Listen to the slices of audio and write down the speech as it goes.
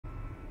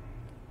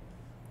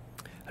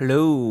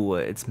Hello,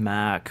 it's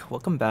Mac.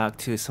 Welcome back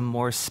to some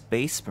more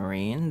Space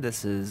Marine.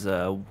 This is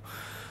Warhammer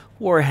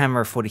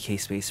 40k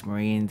Space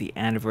Marine, the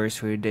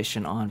Anniversary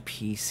Edition on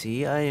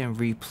PC. I am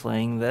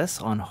replaying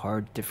this on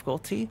hard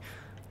difficulty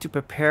to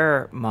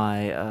prepare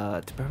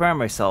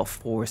myself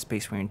for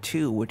Space Marine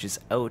 2, which is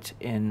out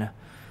in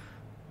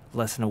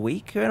less than a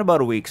week, in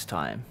about a week's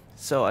time.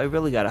 So I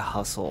really gotta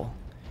hustle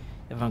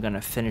if I'm gonna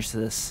finish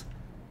this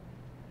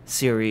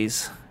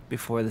series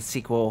before the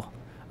sequel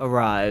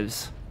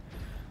arrives.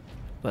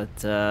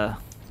 But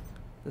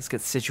let's get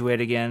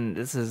situated again.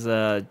 This is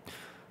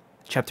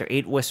Chapter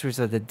 8, Whispers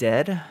of the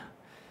Dead.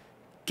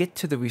 Get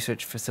to the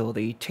research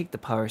facility. Take the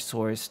power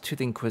source to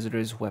the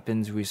Inquisitor's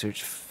weapons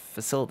research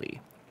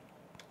facility.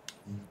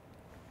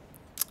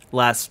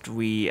 Last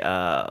we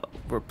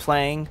were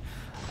playing,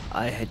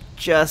 I had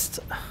just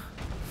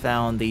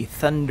found the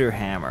Thunder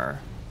Hammer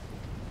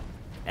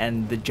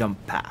and the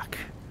jump pack.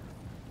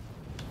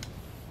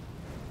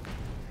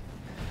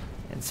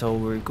 And so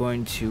we're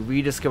going to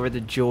rediscover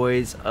the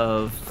joys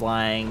of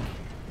flying.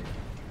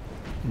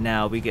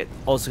 Now we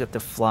also get to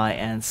fly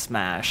and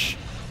smash.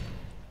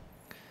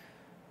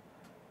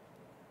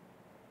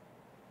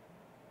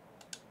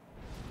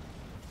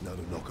 Now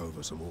to knock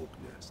over some orc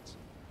nests.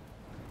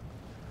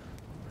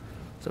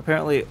 So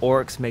apparently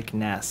orcs make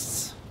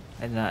nests.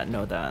 I did not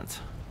know that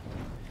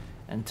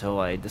until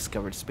I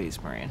discovered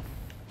Space Marine.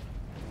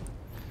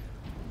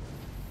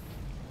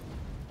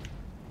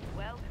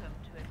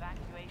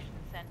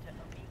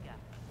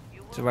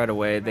 So right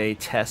away they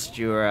test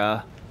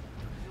your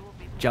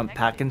jump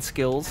packing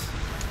skills.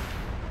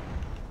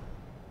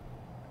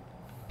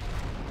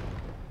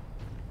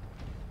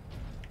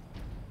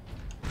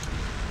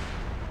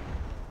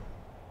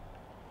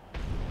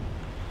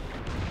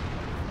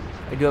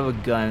 I do have a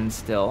gun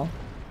still.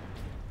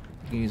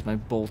 I can use my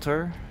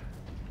bolter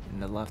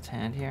in the left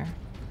hand here.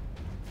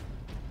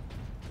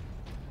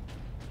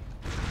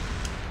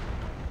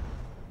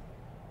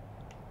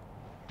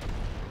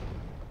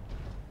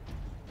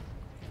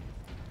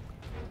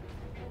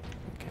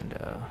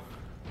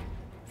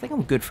 I think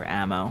I'm good for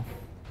ammo.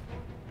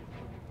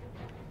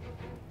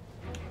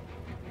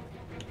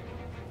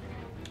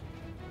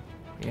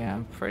 Yeah,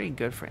 I'm pretty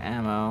good for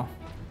ammo,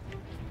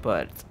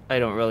 but I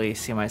don't really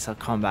see myself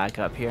coming back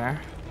up here.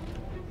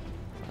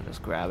 I'll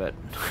just grab it.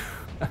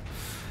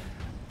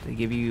 They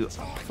give you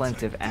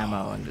plenty of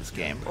ammo in this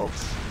game. Oh.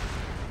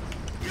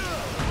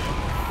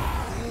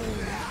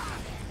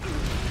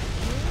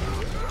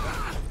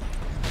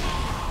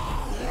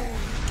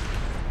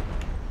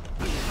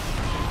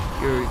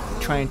 You're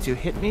trying to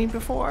hit me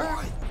before?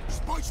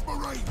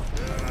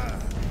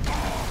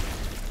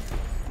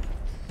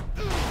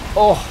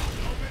 Oh,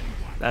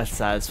 that's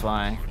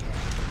satisfying.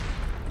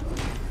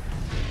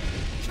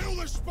 Kill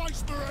the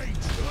Space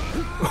Marines!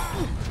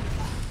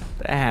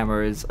 The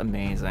hammer is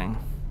amazing.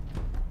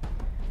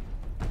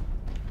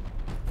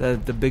 The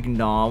big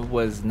knob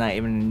was not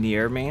even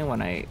near me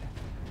when I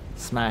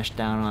smashed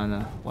down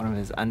on one of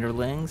his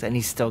underlings, and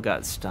he still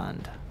got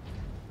stunned.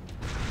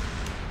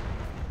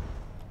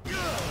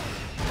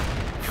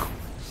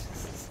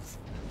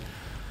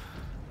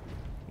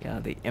 Yeah,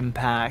 the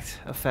impact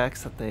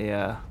effects that they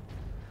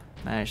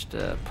managed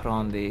to put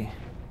on the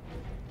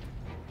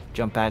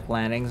jump back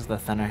landings of the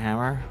Thunder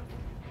Hammer.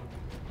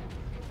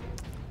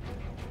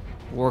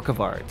 Work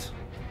of art.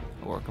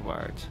 A work of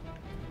art.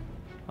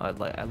 Oh,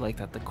 I like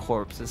that the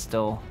corpse is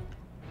still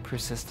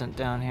persistent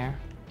down here.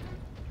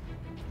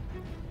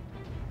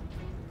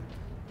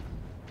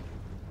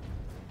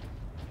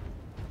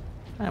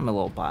 I'm a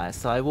little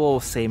biased, so I will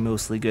say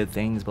mostly good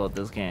things about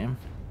this game.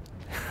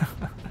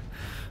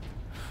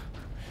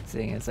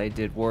 Seeing as I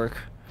did work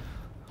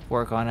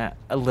on it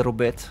a little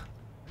bit.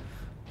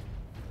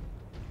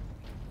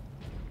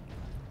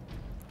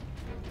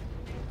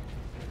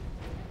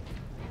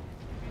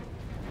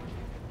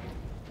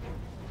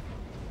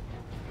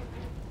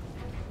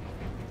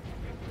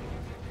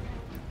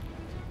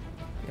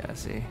 Yeah,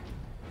 see.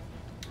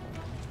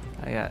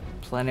 I got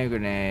plenty of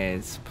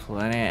grenades,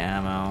 plenty of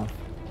ammo.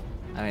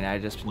 I mean, I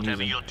just been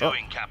Whatever using... you're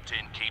doing,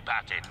 Captain, keep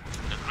at it.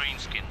 The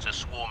greenskins are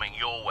swarming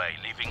your way,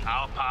 leaving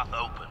our path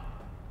open.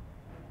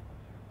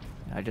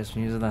 I just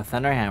been using the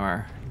Thunder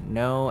Hammer.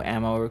 No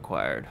ammo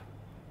required.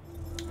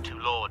 To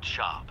Lord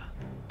Sharp,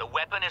 the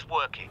weapon is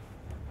working.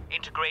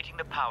 Integrating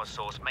the power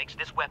source makes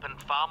this weapon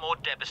far more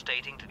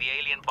devastating to the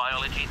alien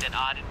biology than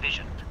I'd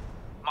envisioned.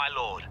 My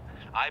lord,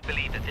 I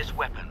believe that this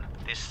weapon,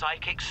 this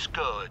psychic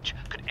scourge,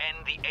 could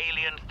end the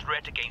alien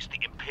threat against the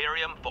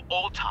Imperium for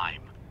all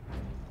time.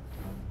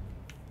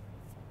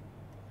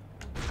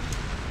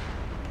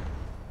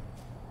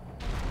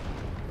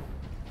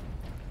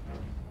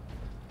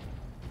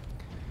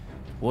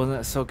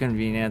 Wasn't it so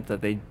convenient that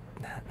they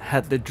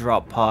had the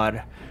drop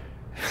pod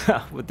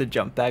with the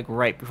jump back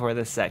right before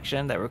this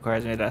section that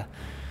requires me to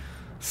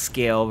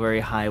scale very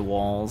high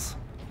walls?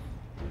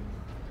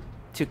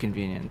 Too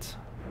convenient.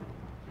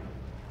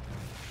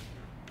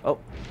 Oh.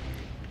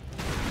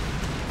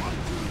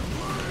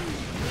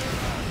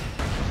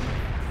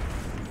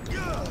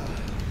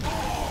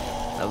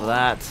 Of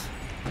that.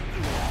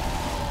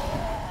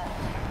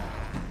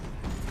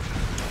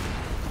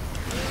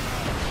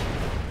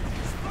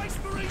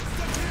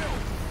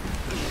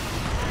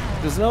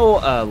 There's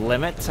no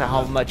limit to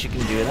how much you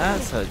can do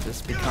that, so it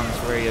just becomes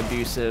very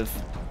abusive.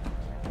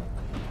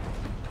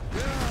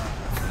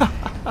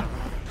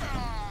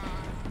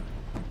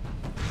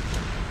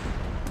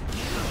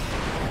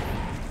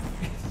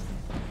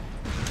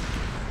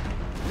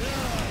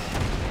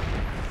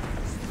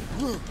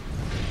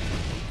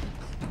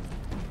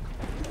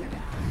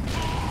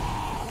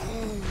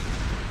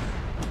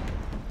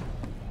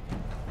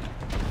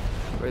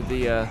 Where'd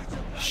the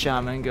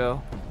shaman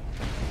go?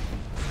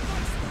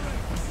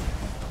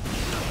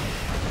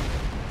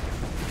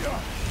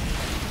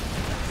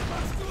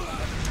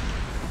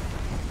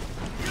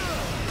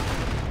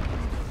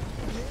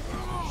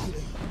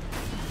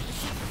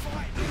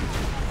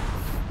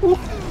 Ooh.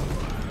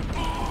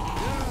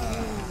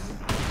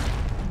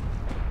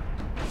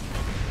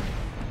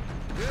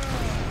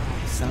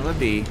 Son of a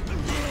bee.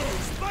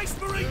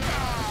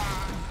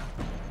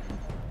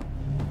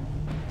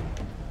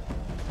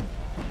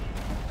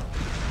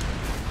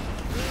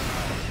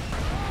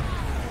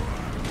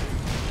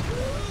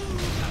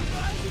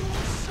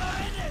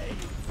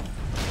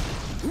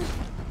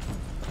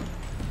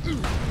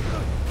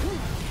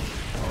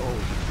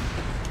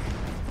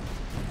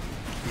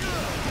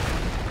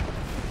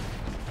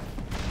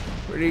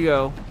 Where'd he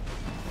go?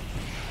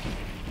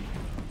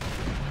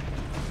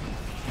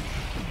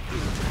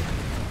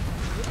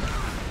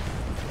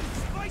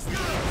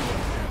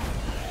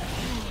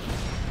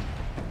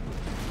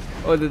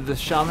 Oh, did the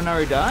shaman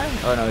already die?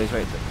 Oh no, he's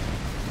right there.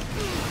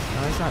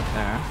 No, he's not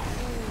there.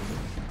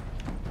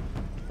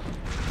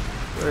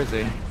 Where is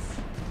he?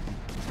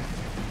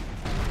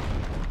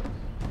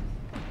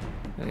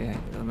 Yeah,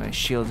 my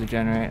shields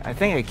regenerate. I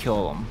think I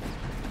kill him.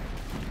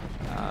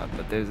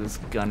 But there's this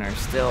gunner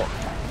still.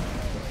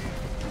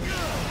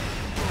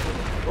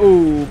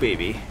 Oh,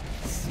 baby.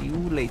 See you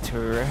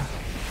later.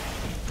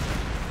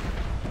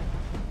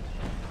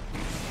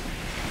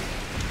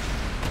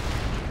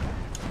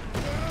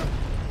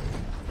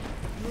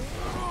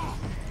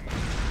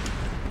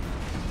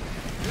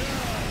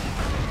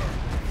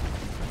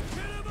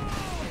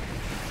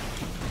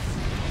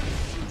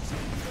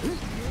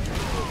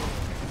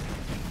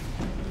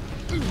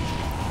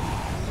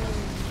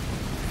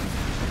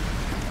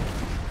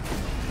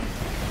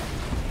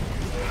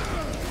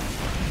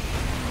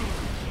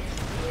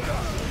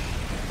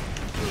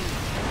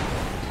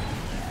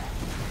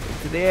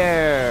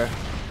 There.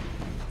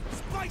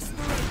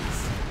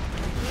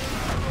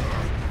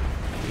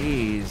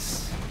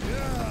 Jeez.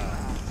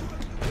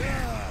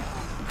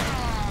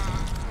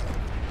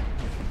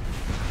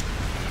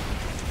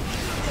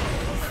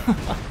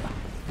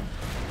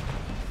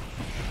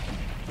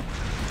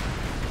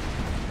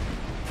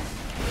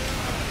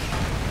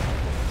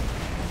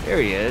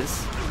 There he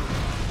is.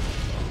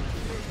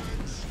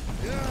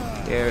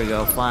 There we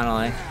go,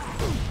 finally.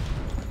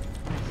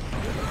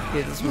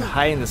 He's just been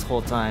hiding this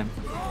whole time.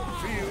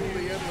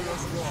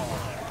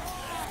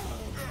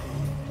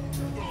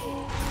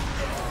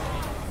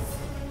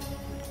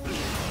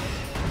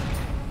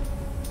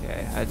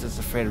 I was just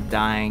afraid of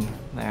dying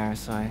there,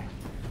 so I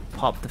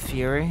popped the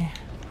Fury.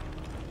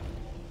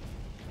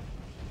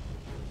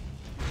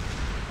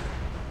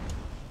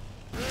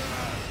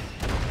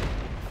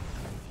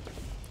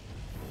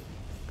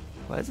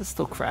 Why is it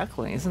still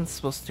crackling? Isn't it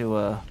supposed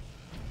to,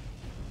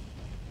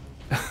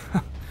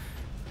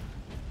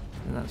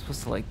 Isn't that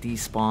supposed to, like,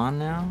 despawn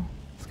now?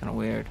 It's kind of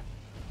weird.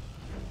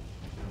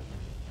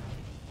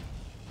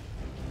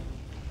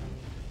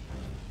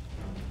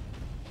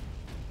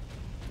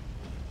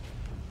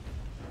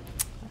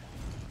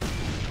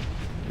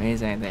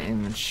 Amazing, they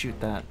didn't even shoot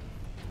that.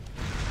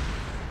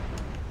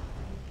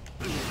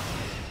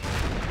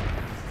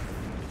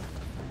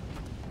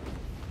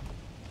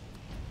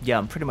 Yeah,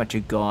 I'm pretty much a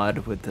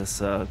god with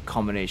this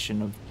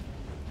combination of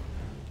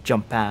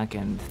jump pack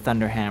and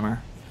thunder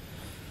hammer.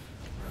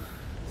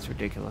 It's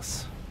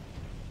ridiculous.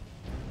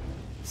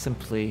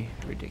 Simply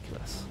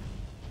ridiculous.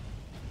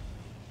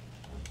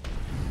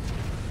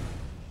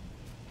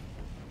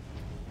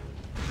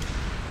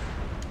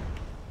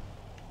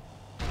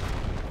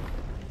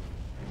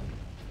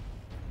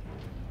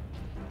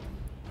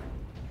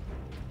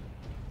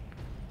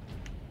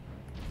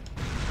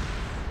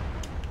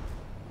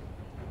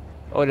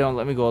 Oh, they don't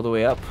let me go all the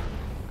way up.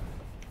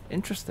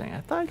 Interesting. I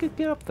thought I could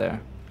get up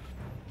there.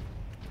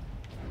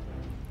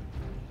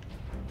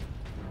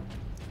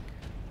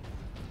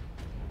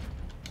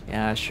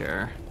 Yeah,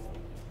 sure.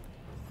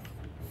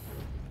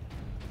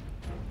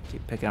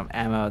 Keep picking up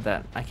ammo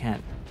that I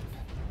can't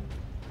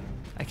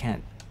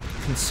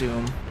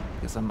consume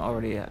because I'm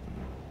already at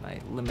my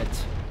limit.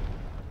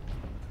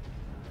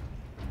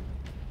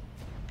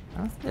 I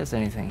don't think there's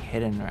anything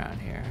hidden around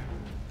here.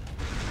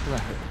 I'm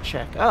gonna have to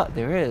check. Oh,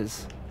 there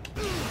is.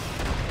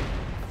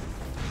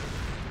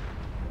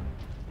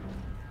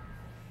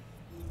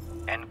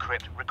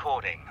 Encrypt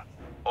recording.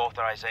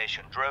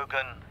 Authorization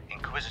Drogon,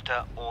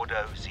 Inquisitor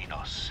Ordo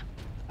Xenos.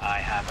 I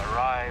have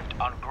arrived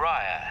on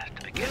Graia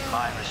to begin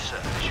my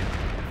research.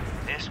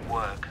 This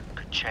work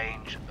could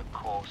change the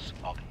course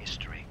of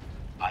history.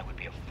 I would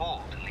be a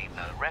fool to leave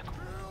no record.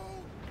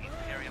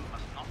 Imperium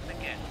must not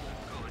forget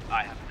the good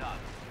I have done.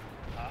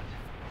 But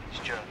this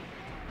journey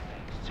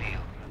remains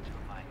sealed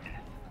until my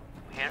death.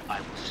 Here I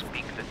will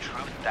speak the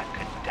truth that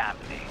could damn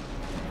me.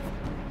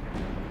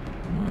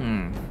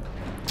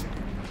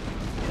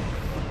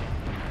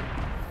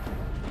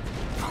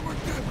 Come and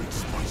get me,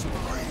 Spice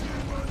Marine!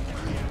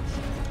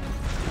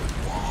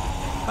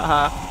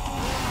 Haha.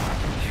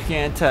 You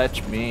can't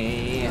touch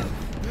me.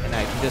 And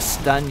I can just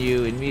stun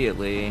you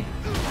immediately.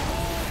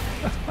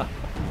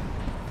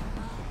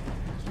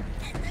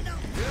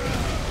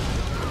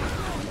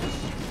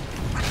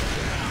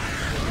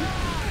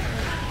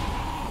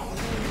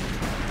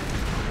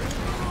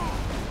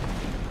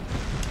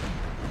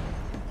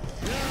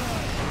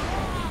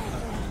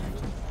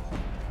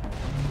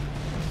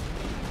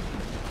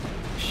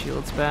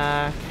 Shield's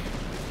back.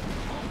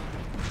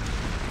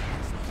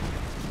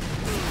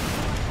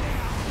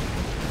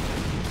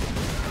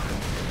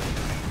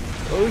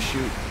 Oh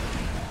shoot.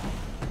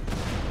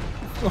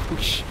 Oh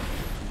sh.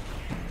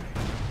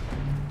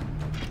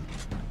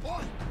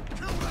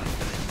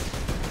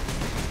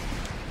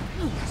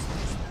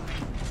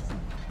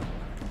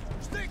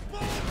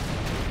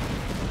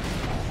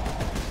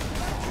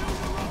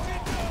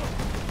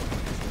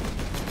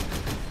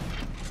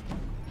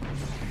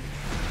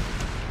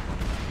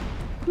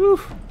 Whew.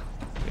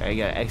 Yeah, I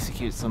gotta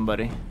execute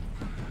somebody.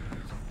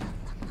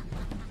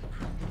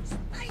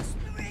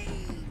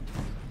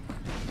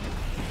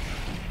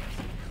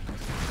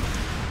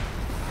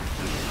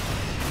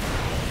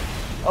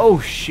 Oh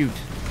shoot.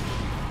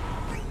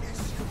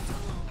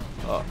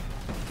 Oh.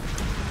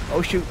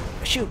 Oh shoot.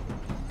 Shoot.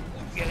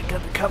 You gotta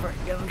get the cover.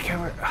 Get the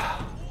cover.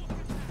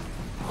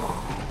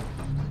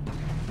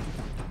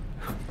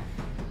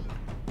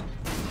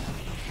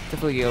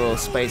 Definitely get a little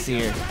spicy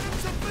here.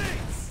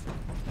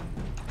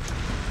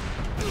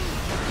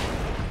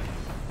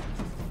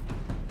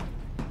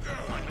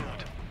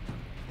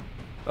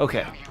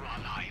 Okay.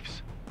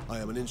 I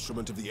am an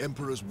instrument of the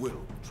Emperor's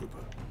will, Trooper.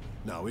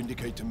 Now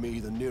indicate to me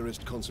the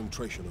nearest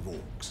concentration of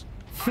orcs.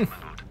 My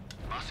lord,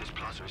 Master's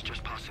Plaza is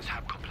just past this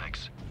hab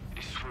complex. It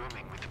is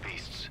swarming with the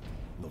beasts.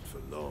 Not for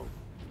long.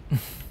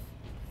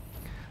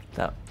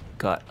 That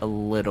got a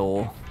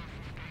little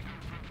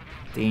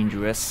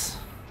dangerous.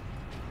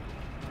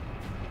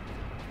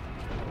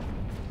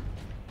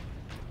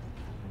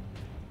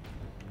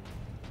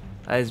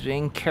 I was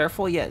being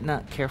careful yet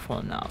not careful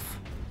enough.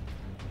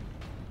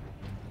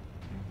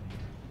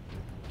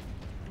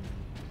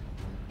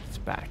 It's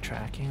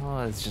backtracking. Oh,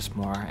 it's just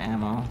more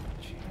ammo.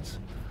 Jeez.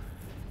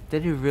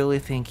 Did you really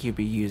think you'd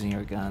be using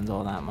your guns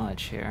all that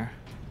much here?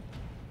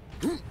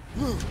 Let's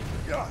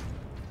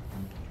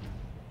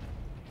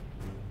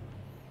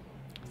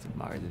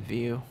admire the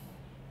view.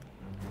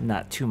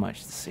 Not too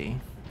much to see.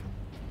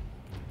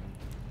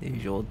 The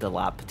usual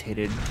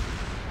dilapidated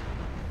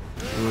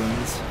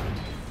ruins.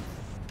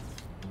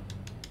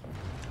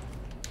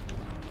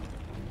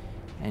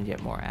 And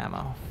yet more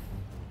ammo.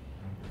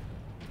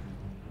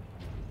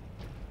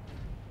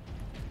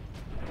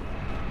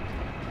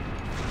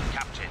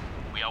 Captain,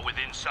 we are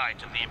within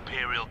sight of the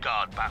Imperial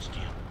Guard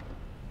bastion.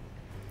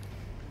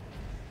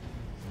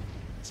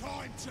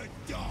 Time to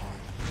die!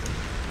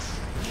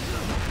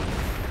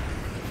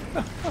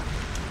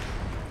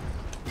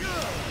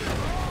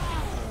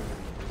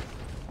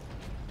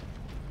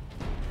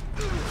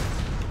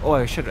 Oh,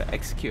 I should have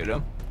executed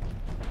him.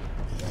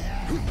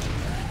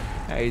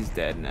 Yeah, he's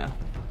dead now.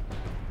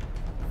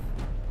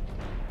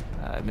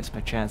 I missed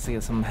my chance to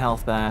get some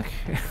health back.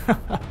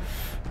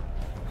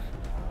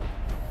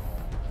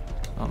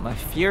 Well, my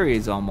fury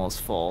is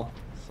almost full,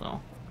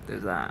 so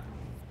there's that.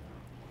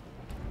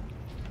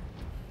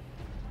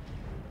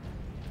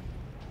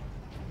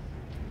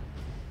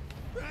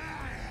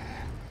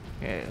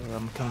 Okay,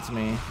 come to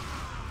me.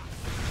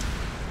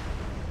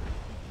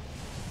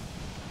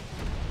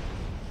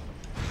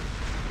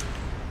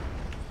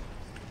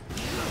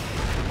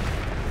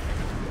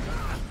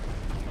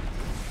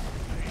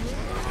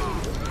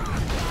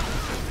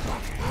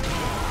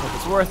 Hope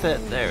it's worth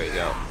it. There we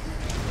go.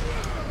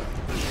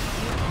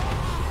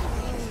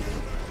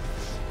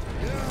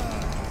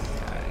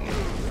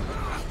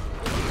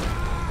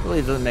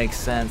 Really doesn't make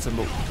sense. I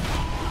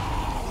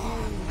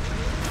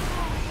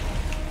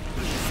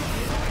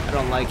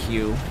don't like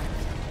you.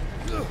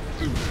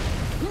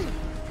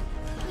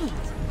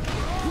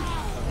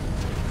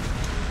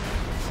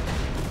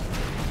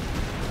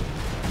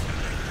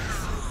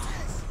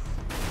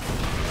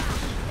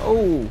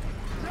 Oh.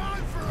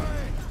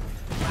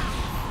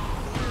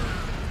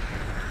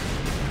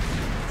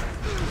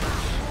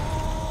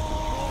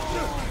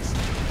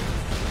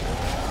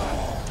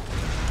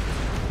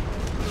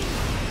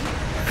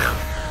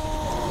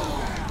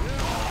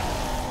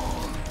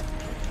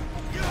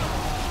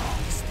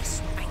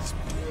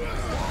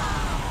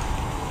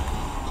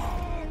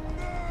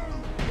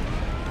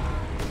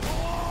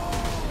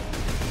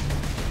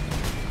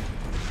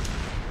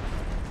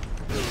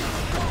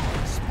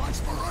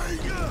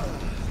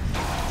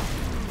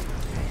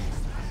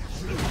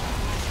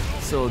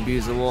 So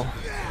abusable.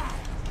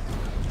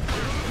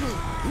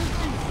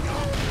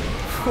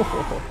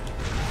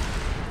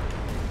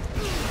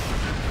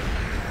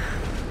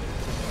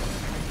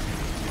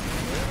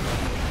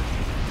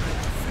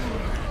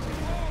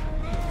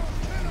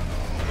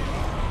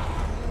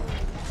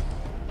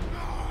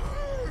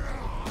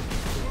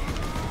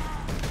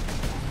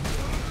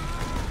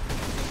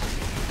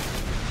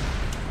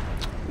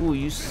 Ooh,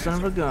 you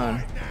son of a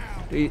gun.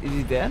 Is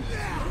he dead?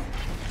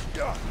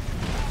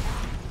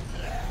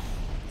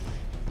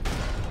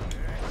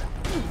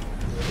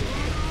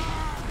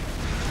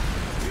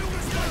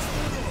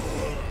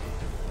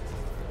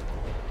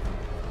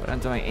 What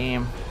happened to my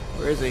aim?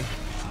 Where is he?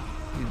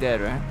 He's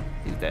dead, right?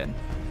 He's dead.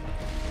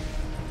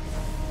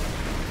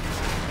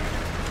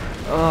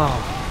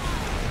 Oh.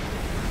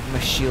 My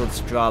shields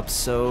drop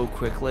so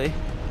quickly.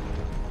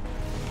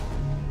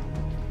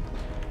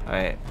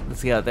 Alright,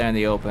 let's get out there in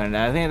the open.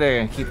 I think they're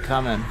gonna keep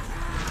coming.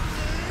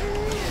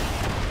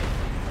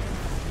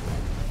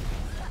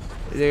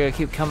 They're gonna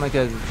keep coming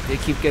because they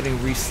keep getting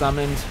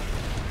resummoned.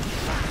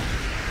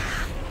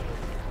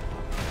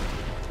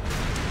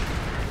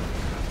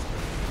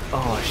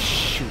 Oh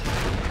shoot.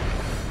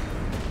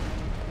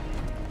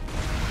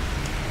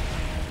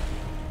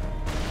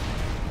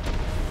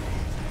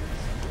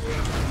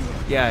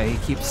 Yeah, he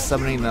keeps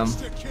summoning them.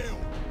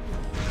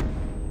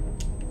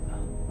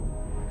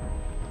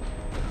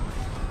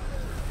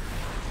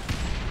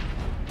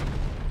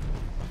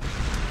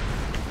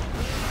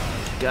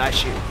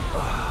 Got you.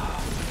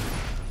 Ugh.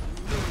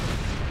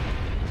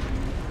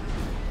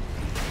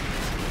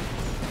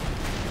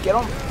 Get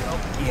him. Oh,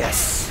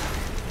 yes.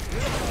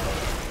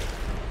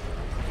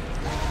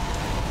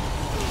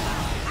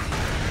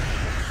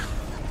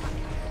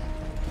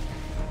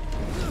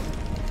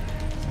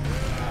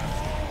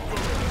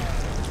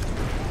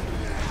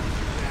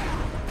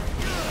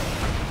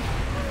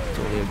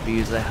 Totally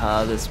abuse the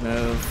hell of this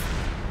move.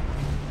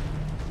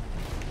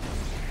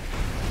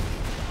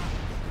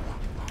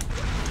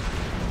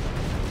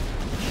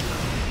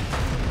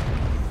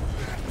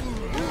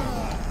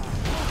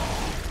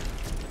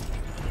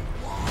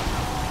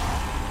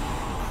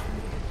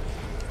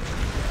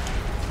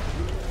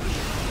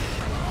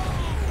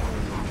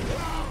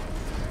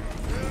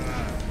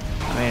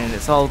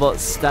 It's all about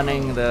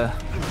stunning the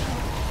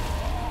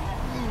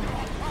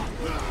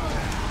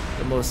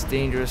most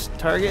dangerous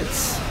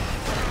targets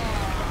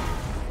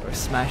or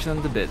smashing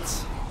them to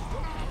bits.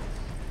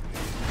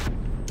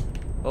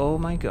 Oh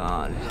my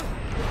god.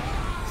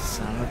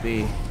 Son of a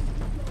bee.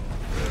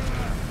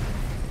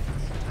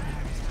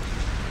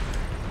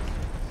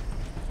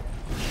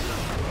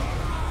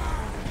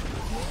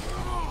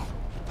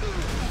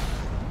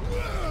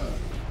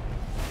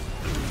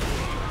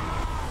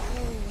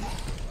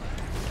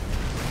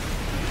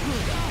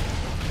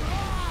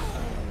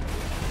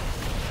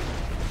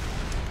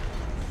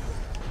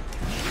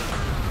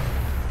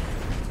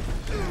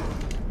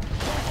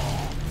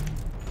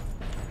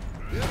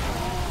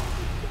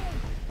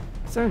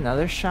 Is there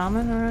another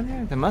shaman around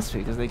here? There must be,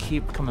 because they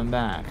keep coming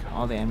back.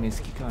 All the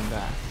enemies keep coming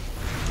back.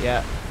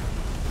 Yeah.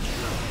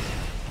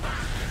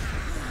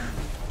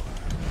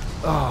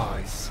 Oh,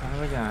 you son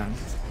of a gun.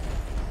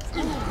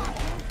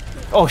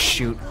 Oh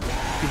shoot.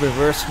 He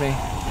reversed me.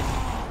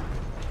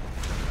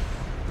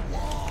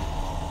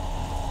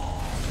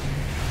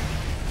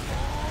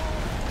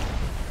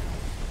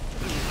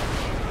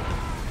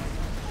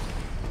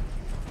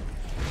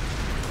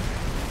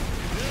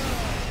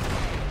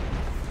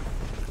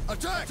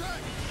 Attack!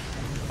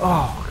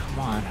 Oh, come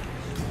on.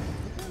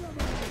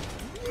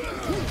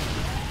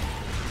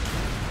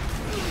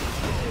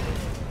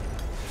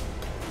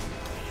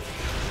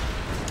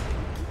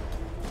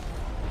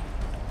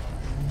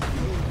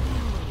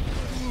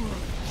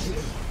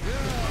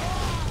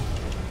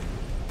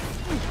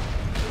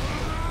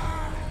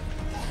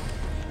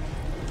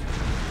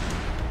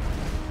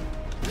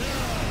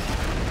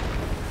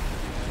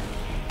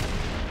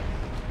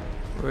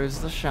 Where's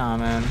the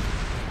shaman?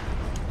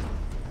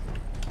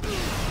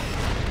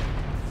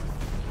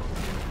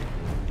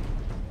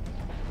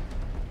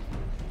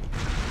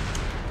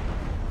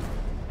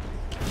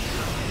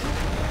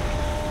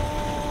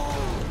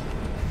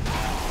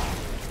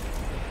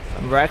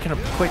 I'm racking up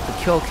quite the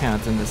kill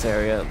count in this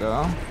area,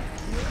 though.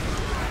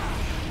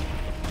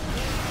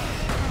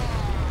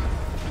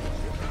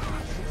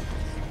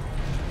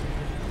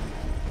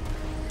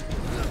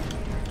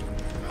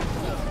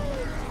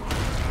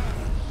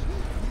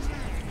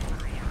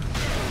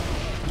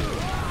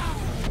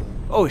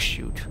 Oh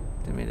shoot!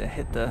 Didn't mean to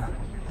hit the.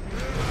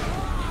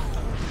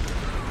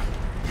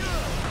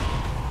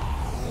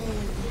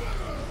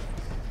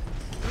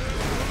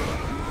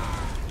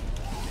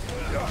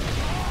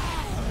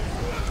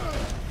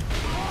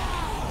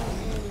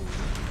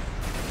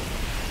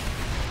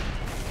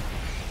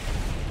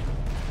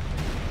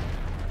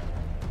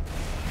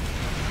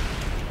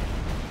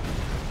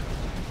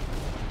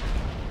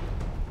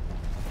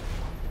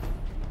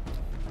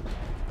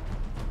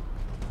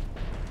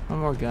 One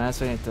more guy,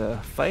 so I need to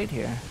fight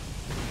here.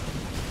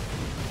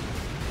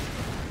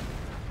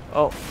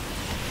 Oh.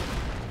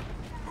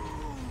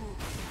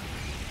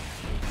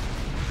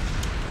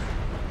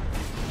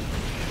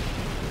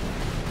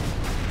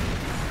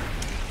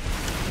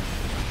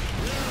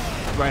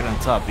 Right on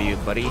top of you,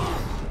 buddy.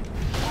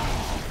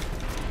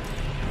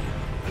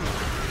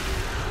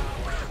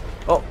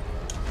 Oh.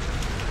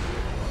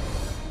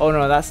 Oh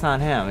no, that's not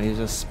him. He's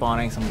just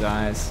spawning some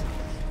guys.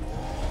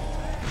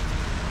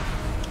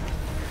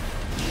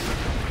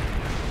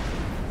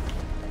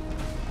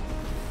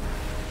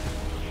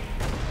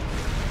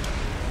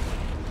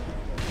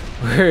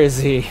 Where is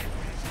he?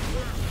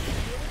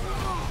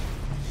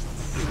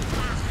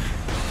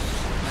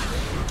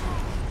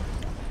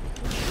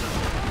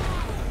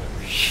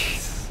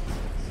 Jeez.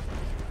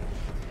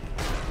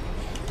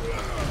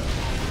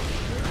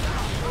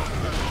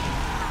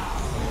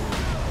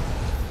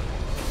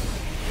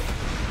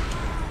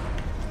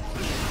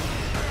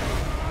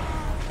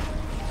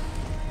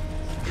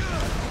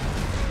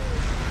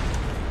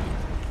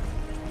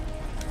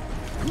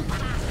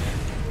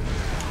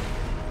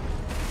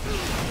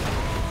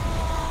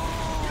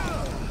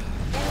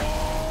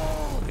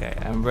 Okay,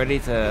 I'm ready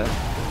to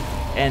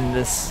end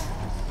this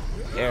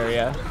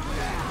area.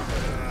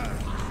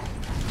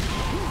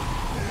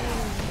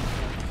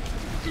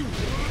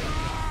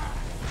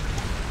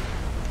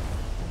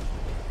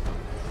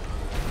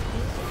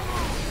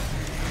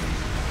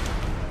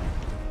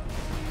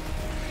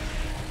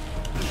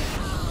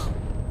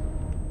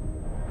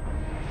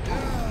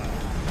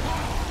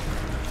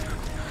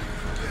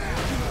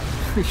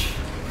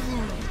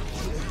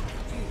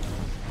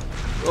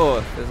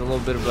 Oh, there's a little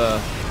bit of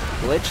a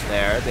glitch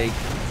there. They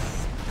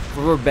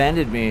rubber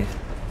banded me.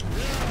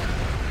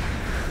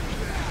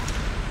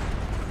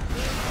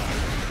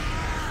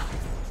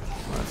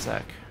 One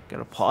sec.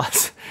 Gotta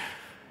pause.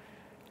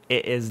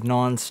 It is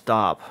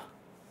non-stop.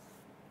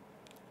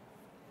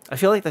 I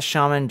feel like the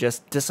shaman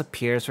just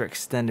disappears for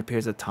extended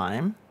periods of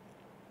time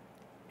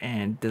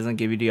and doesn't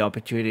give you the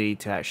opportunity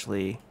to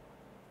actually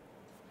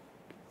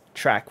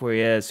track where he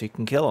is so you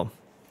can kill him.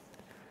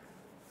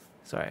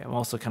 Sorry, I'm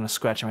also kind of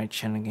scratching my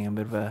chin and getting a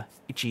bit of a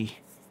itchy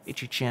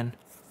chin.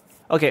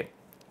 Okay,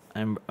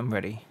 I'm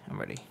ready. I'm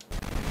ready.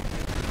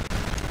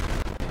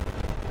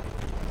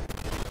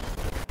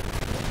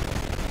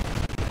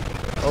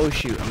 Oh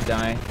shoot, I'm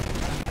dying.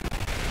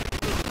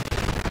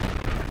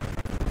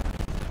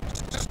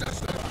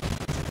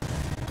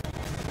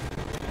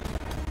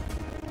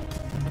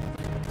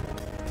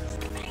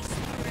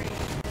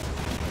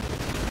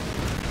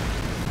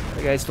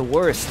 That guy's the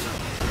worst.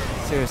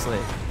 Seriously.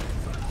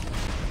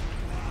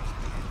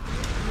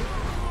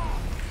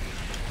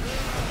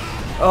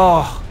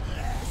 Oh,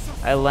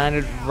 I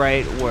landed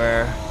right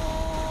where.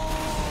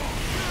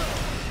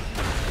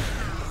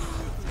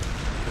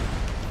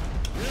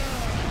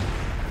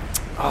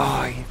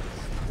 Oh,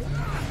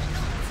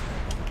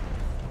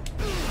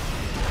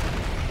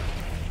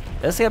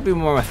 let's gotta be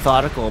more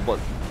methodical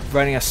about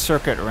running a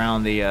circuit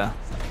around the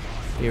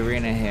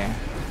arena here.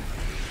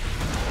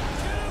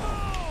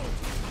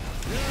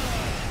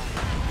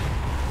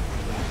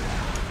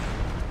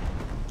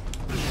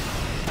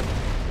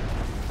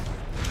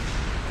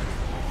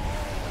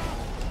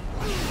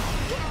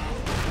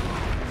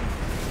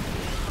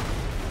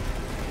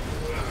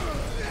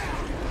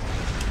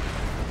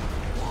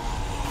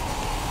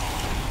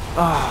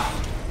 Oh.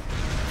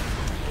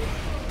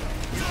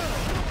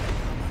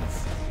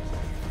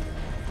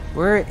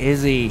 Where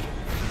is he?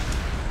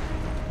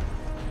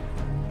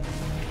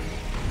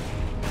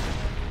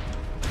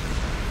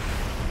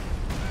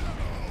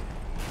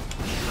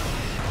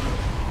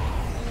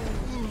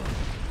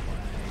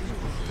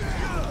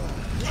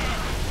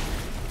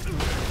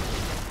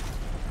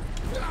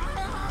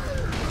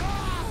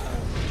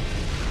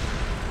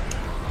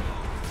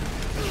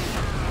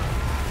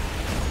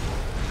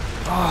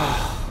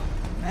 Oh,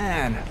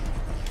 man.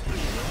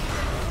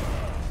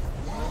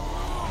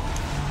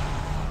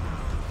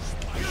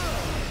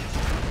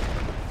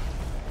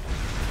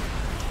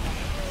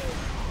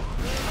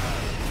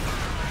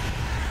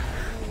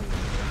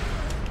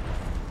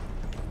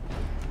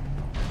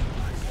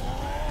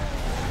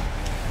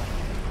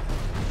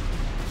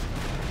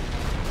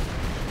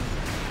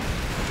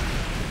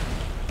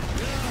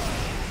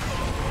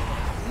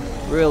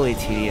 Really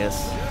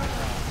tedious.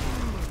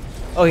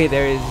 Okay,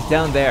 there he is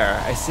down there.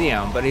 I see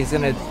him, but he's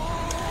gonna.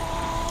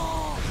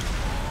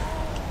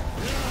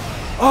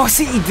 Oh,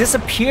 see, he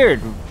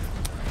disappeared.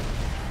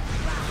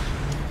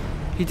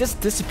 He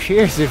just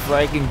disappears if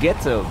I can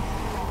get to him.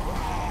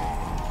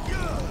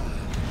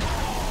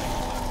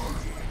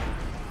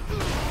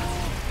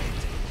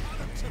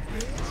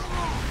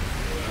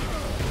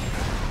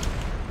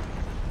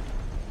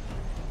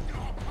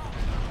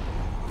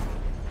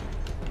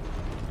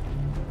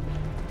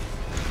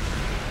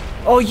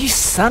 Oh, you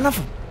son of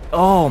a...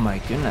 Oh my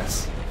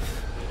goodness.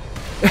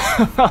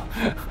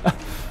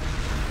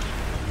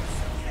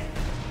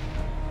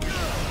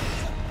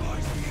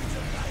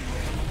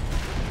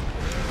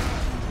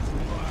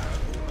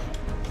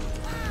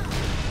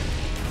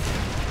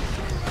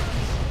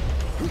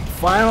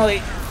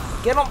 Finally,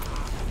 get him.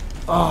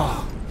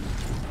 Oh.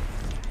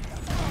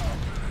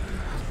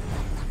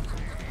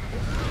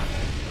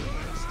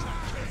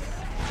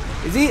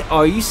 Is he?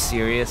 Are you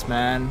serious,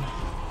 man?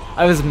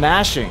 I was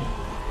mashing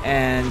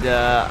and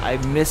I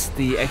missed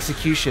the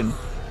execution.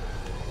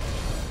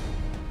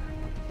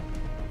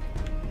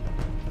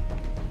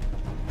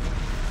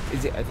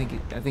 Is it? I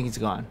think he's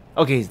gone.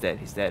 Okay, he's dead.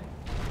 He's dead.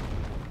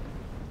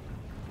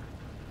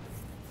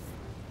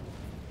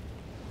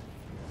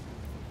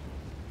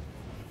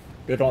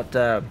 They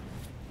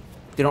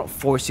don't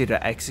force you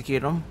to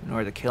execute him in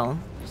order to kill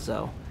him.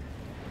 So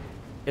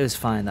It was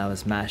fine that I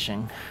was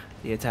mashing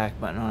the attack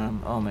button on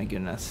him. Oh my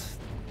goodness.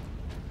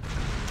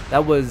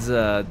 That was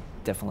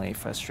definitely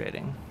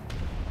frustrating.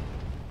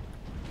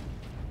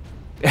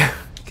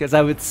 Because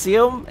I would see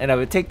him and I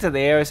would take to the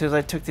air. As soon as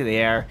I took to the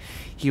air,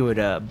 he would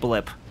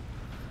blip.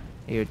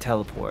 He would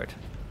teleport.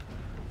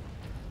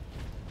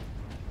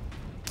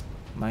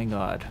 My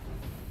god.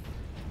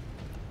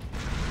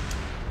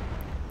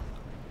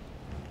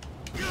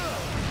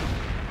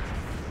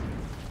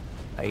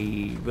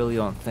 I really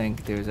don't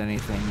think there's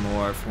anything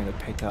more for me to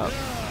pick up.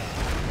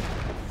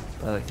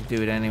 But I like to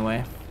do it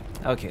anyway.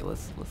 Okay,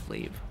 let's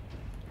leave.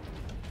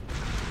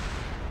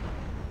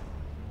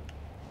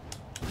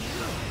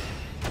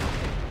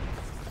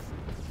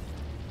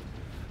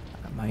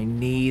 My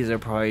knees are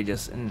probably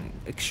just in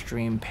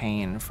extreme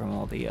pain from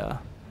all the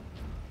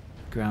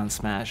ground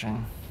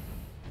smashing.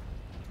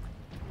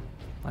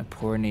 My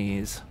poor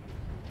knees.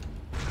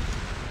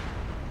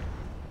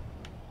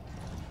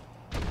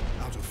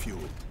 Out of fuel.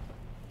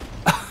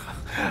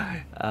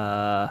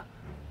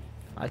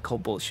 I call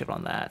bullshit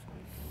on that.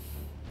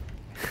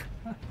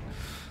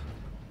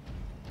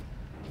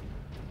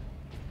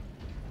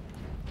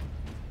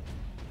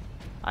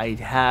 I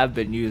have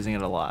been using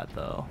it a lot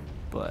though,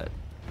 but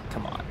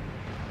come on.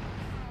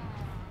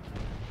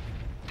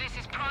 This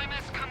is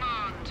Primus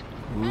Command.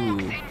 Ooh.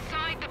 Orcs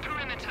inside the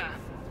perimeter.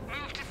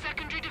 Move to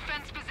secondary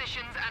defense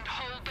positions and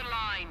hold the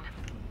line.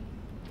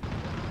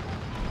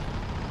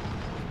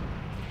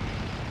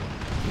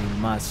 We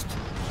must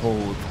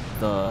hold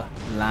the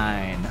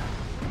line.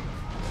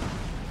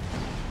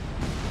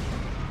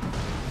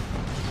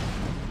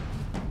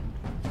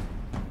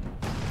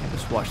 I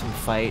just watch them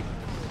fight.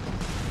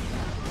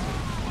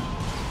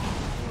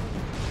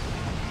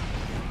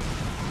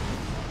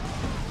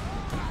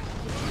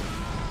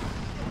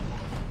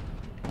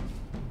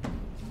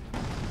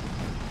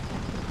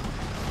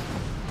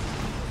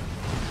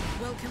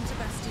 Welcome to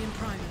Bastion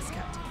Primus,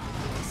 Captain.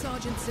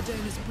 Sergeant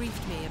Sedona's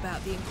briefed me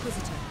about the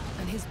Inquisitor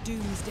and his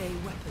doomsday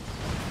weapon.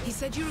 He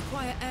said you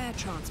require air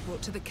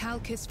transport to the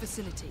Calcis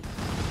facility.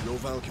 Your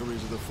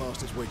Valkyries are the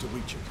fastest way to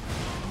reach it,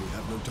 and we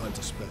have no time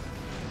to spare.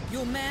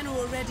 Your men are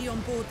already on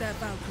board their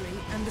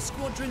Valkyrie, and the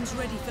squadron's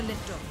ready for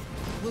liftoff.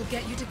 We'll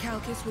get you to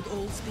Calcis with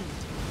all speed.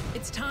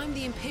 It's time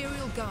the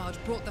Imperial Guard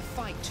brought the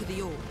fight to the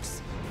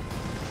Orcs.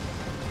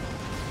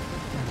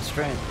 That's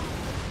right.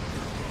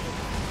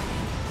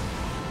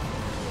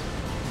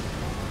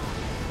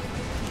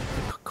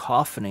 The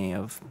cacophony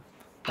of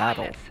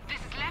battle. Pilots, this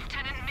is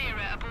Lieutenant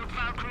Mira aboard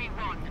Valkyrie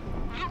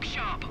 1. Look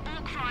sharp,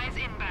 Orc flyers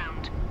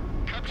inbound.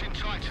 Captain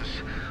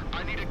Titus,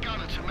 I need a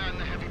gunner to man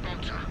the heavy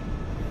bolter.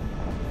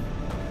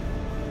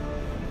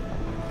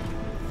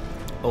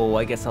 Oh,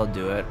 I guess I'll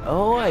do it.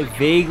 Oh, I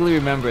vaguely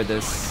remember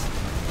this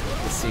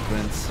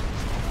sequence.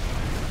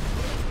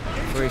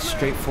 Very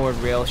straightforward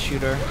rail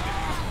shooter. That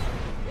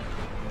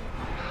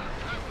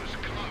was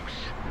close.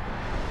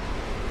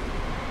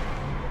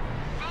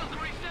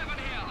 Valkyrie 7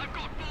 here, I've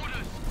got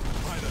orders.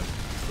 Pilot,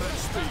 let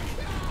speed.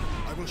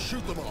 I will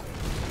shoot them off.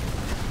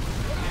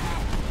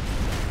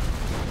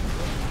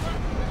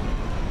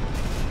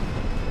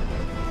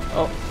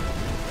 Oh.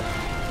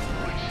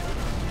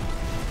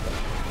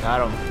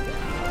 Got him.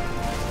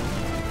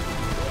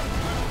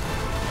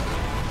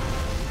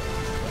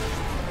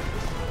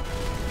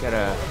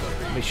 Gotta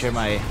make sure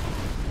my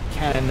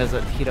cannon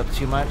doesn't heat up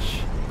too much.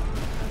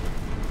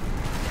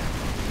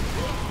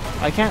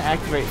 I can't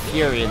activate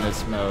Fury in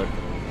this mode.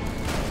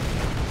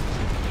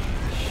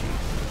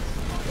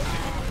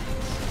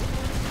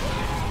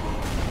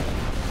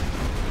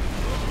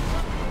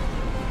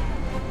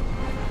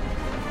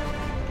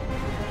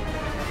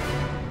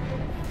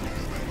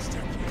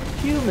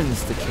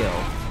 Humans to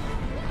kill.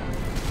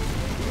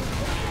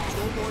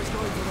 Storm Boy's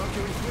going for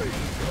Valkyrie 3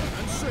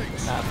 and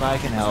 6. Not if I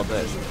can help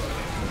it.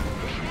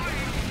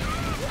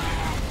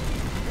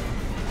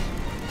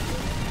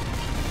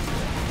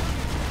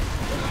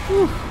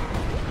 Whew.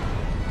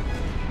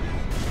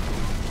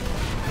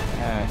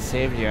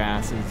 Saved your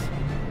asses.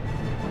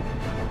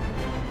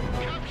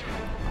 Captain,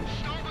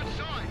 starboard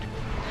side.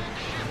 Orc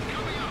ship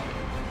coming up.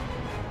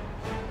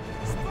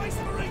 Space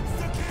Marines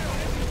to kill!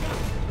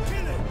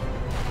 Kill him!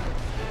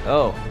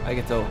 Oh, I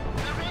get to. They're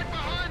right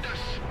behind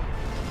us.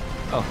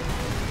 Oh.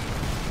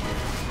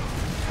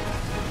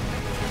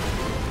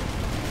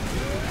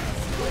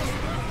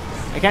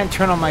 I can't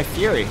turn on my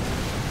Fury.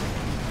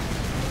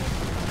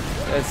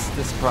 That's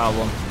this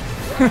problem.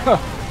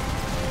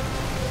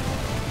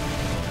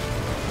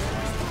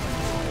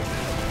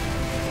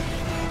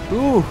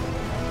 Ooh!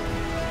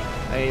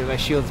 I need my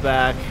shields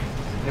back.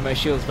 I need my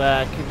shields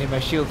back. I need my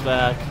shields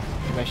back.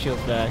 I need my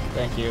shields back.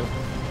 Thank you.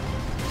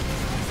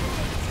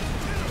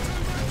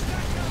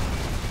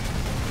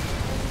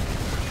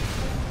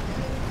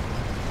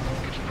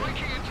 It's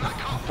breaking into the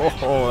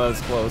cockpit. Oh, that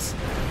was close.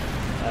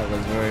 That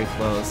was very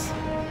close.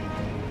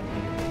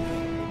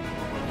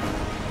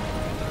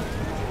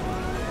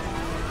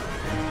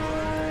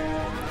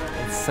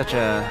 It's such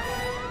a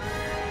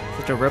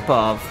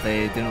rip-off.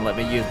 They didn't let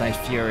me use my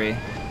Fury.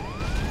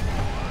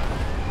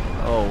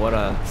 Oh, what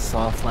a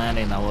soft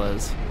landing that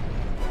was.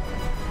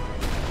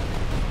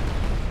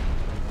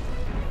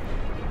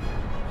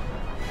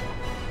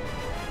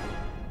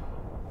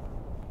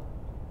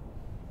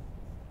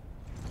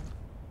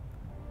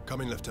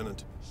 Coming,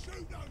 Lieutenant.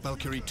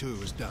 Valkyrie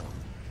 2 is down.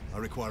 I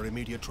require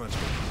immediate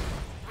transport.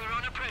 We're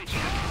on approach,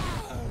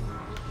 Captain.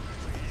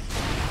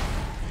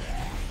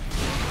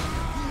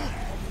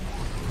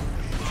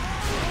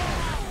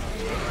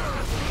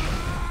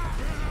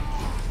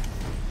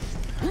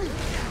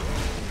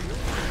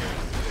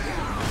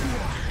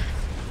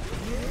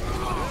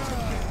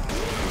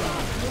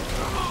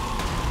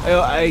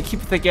 I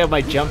keep thinking of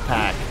my jump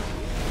pack.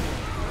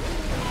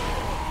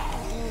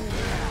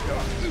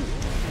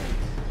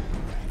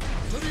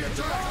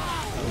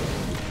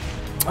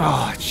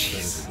 Oh,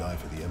 jeez. Better to die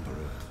for the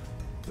Emperor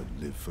than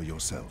live for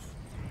yourself.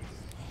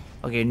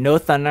 Okay, no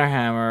Thunder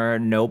Hammer,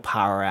 no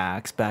Power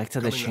Axe. Back to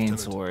the Coming,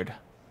 Chainsword.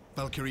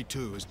 Valkyrie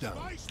 2 is down.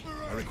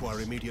 I require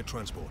immediate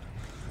transport.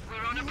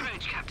 We're on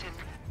approach, Captain.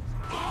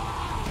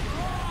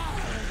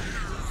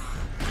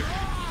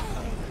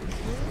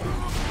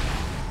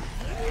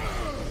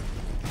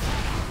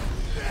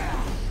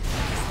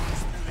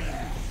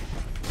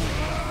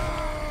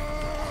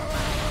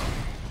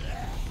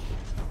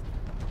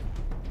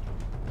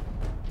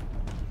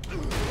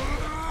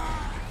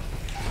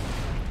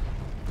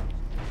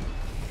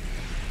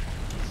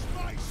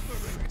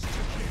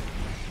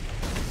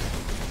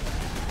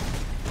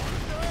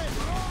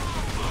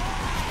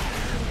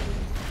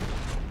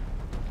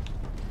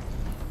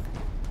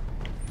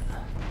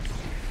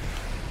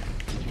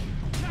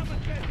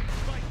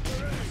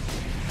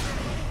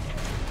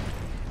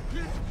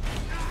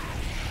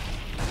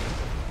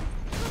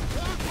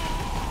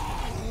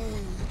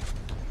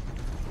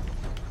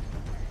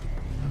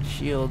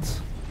 Shields.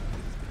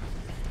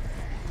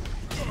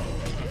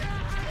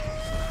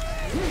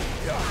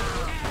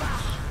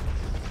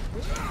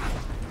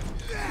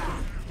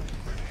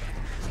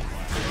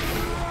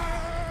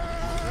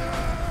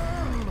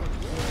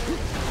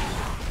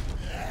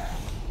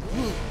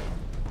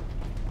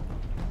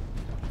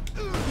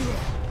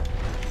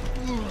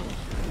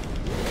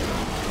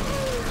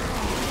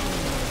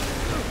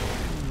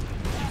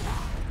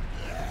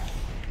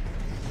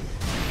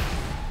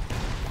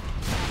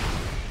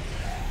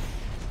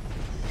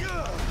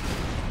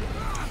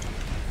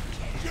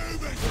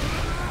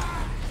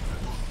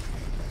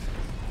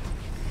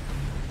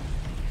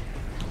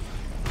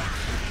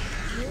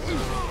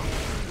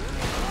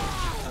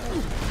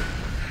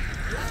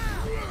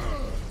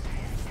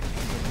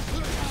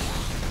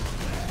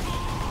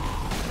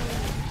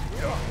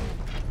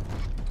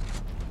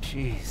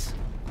 Jeez.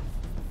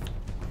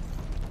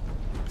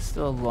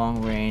 Still a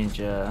long range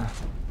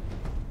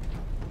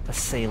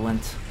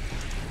assailant.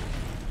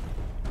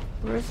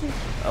 Where is he?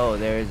 Oh,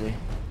 there is he.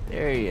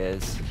 There he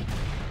is.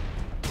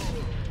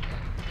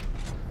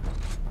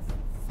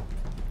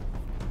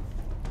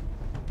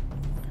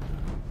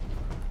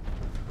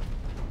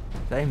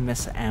 Did I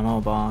miss an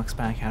ammo box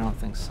back? I don't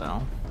think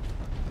so.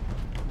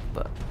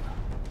 But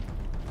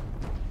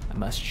I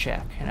must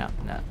check.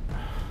 No.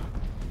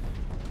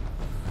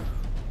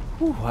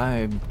 Whew,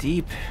 I'm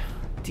deep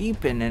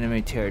in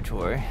enemy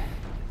territory.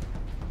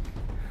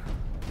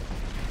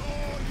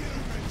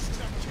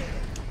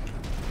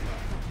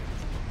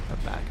 I'll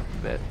back up a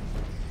bit.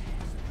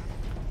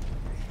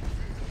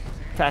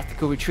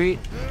 Tactical retreat.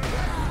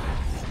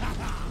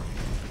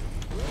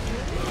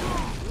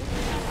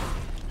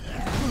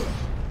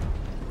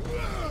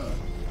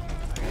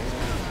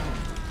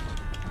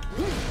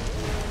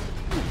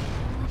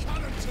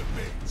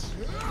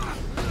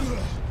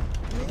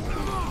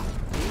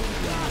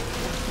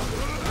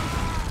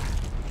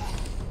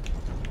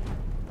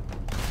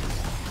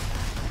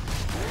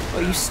 Oh,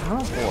 you son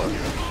of a whore.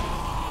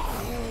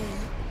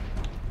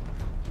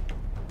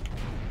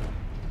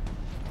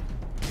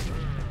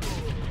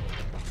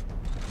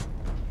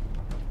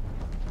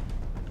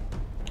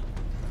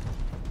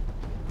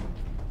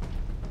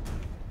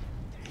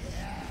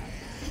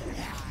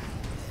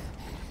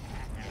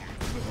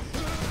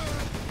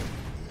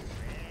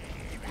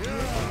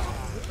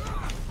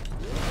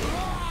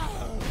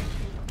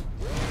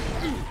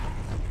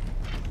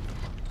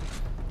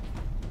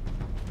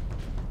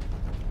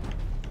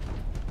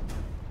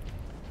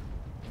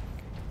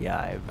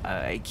 Yeah,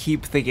 I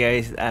keep thinking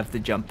I have to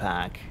jump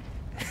pack.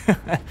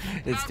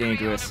 It's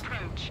dangerous.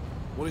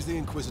 What is the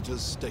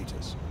Inquisitor's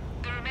status?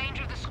 The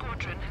remainder of the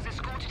squadron has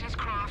escorted his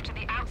craft to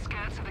the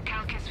outskirts of the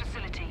Calkis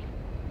facility.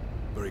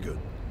 Very good.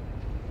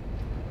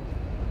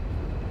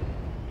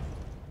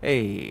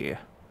 Hey.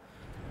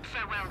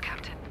 Farewell,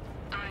 Captain.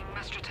 I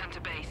must return to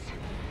base.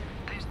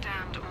 Those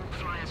damned Orc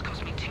flyers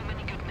cost me too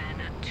many good men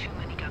and too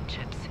many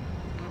gunships.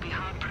 It will be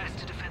hard-pressed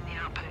to defend the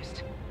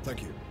outpost.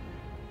 Thank you.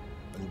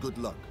 And good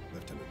luck,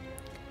 Lieutenant.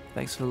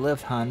 Thanks for the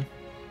lift, hun.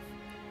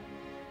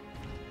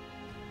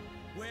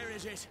 Where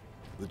is it?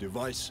 The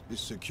device is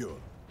secure,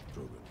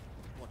 Drogon.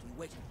 What are we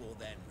waiting for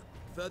then?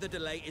 Further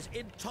delay is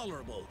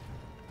intolerable.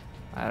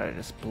 I ought to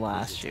just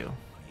blast you.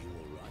 Are you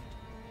all right?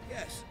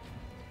 Yes.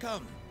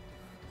 Come.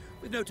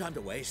 With no time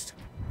to waste.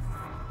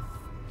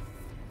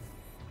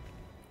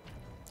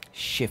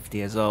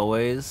 Shifty as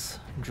always,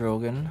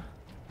 Drogon.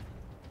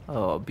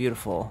 Oh,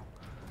 beautiful.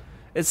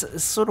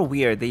 It's sort of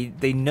weird.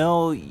 They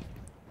know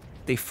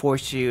they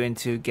forced you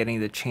into getting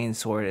the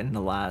chainsword in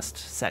the last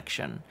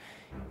section,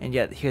 and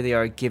yet here they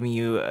are giving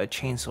you a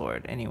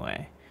chainsword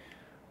anyway.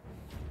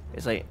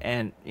 It's like,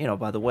 and you know,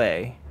 by the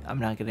way, I'm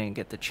not gonna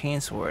get the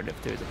chainsword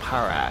if there's a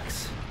power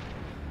axe.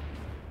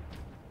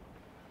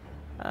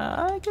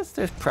 I guess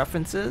there's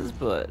preferences,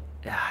 but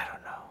I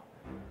don't know.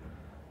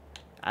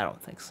 I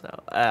don't think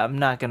so. I'm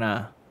not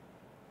gonna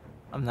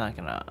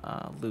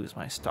lose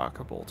my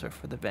Stalker Bolter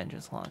for the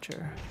Vengeance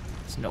Launcher.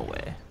 There's no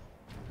way.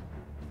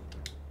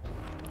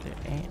 There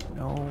ain't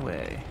no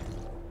way.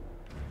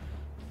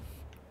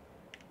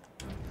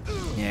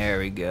 There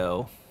we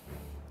go.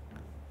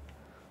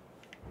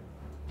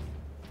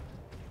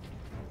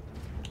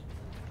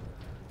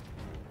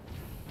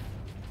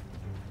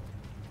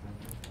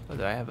 Oh,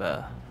 do I have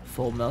a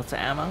full melt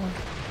ammo?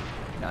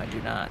 No, I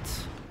do not.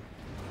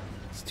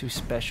 It's too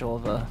special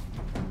of a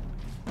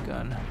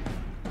gun.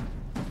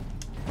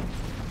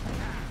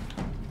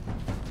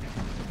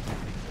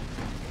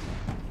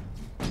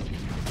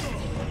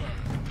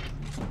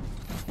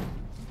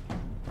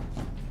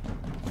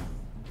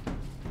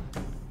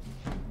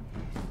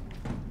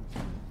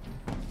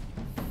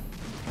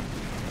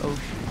 Oh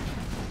shoot.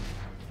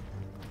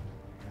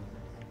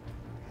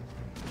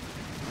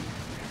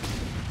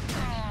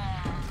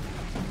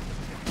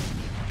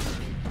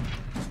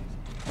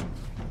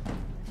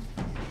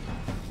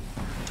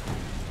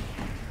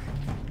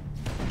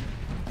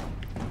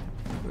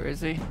 Where is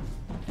he?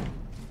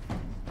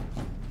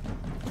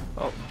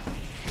 Oh.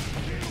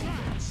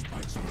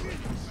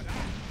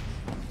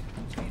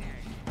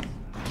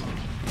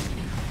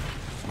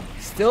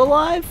 Still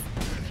alive?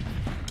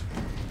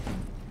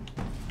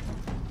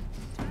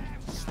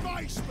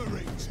 Space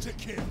Marines to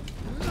kill.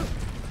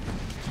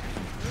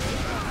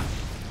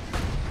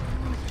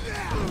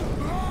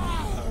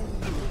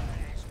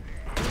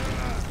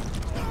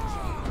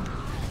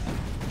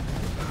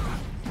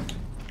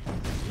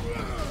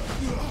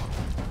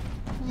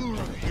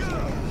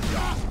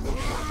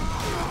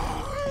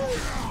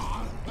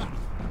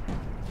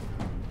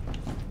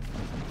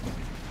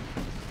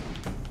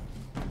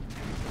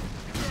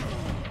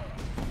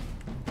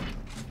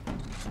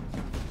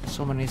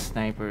 So many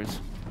snipers.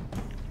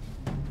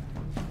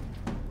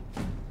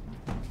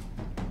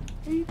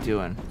 What are you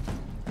doing?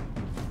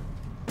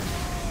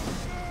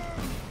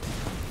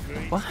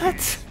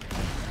 What?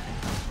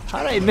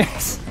 How'd I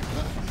miss?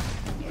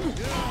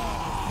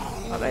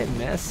 How'd I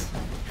miss?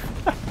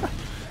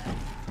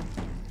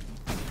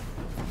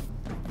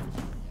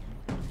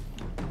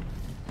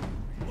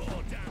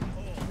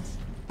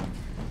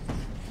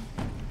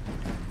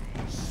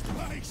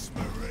 Space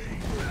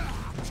Marine.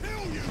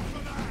 Kill you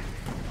for that.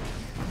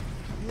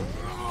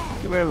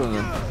 Get rid of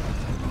him.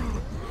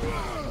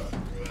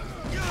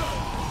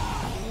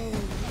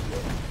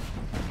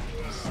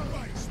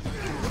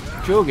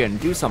 Jogan,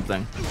 do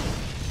something.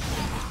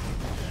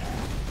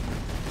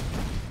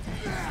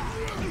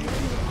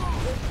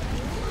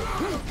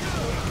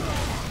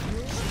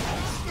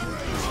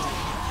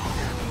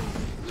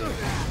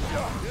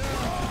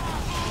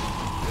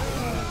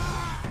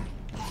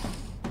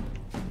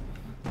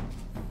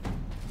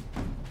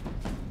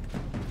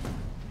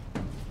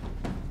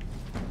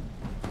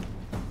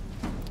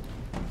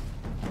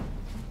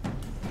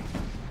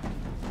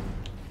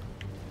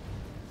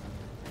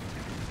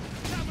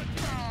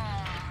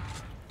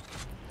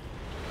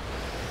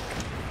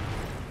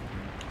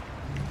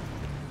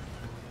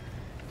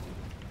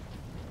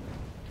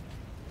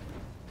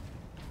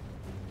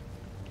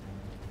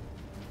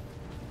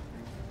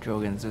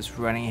 Drogon's just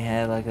running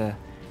ahead like a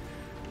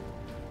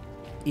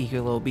eager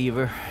little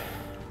beaver.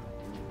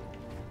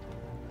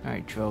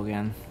 Alright,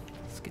 Drogon,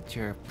 let's get to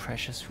your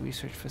precious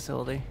research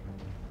facility.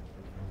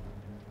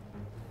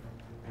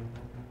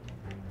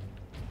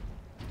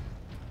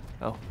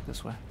 Oh,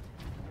 this way.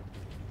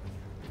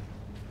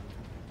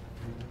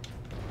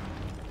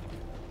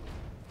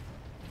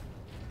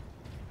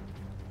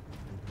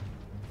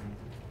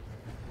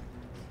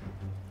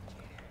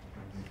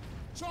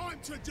 Time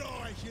to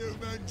die,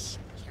 humans.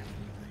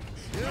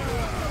 Come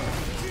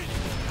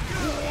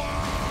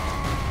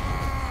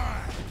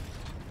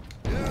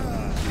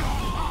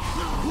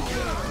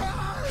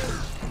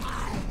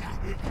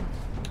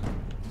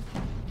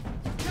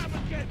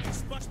and get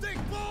this stick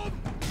bomb.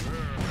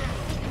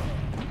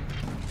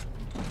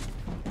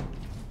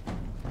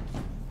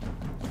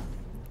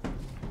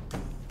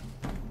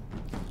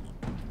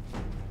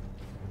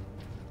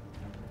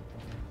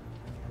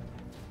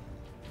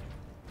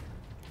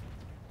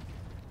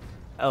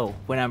 Oh,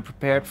 when I'm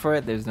prepared for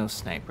it, there's no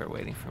sniper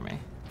waiting for me,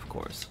 of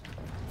course.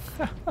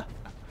 More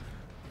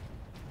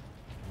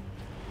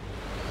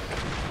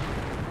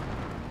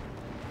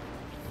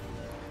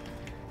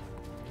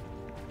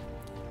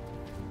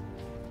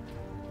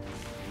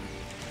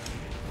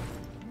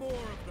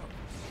of them.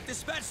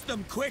 Dispatch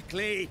them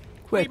quickly.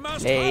 Quickly. We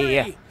must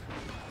hurry.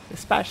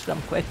 Dispatch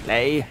them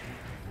quickly.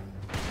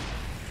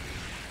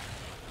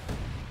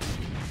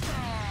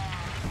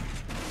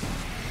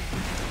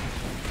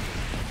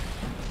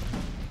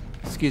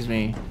 Excuse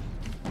me.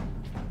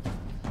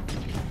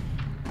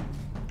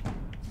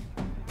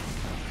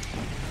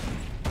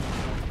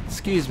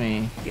 Excuse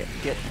me. Get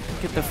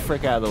the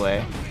frick out of the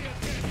way.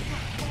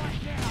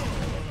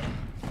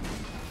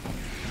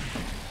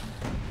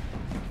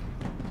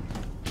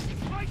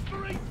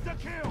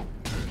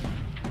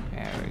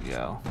 There we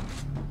go.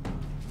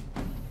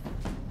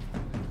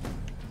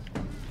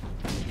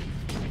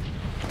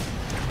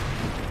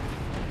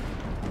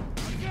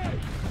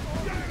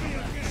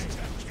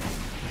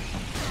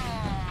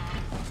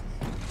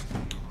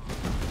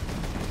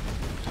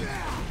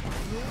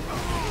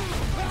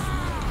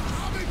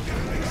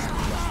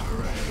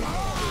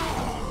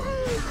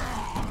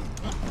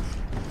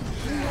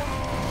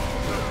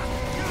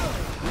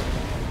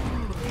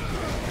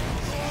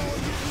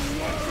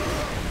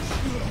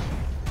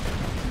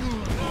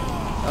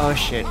 Oh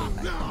shit.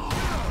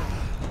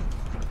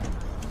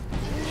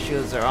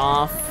 Shields are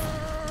off.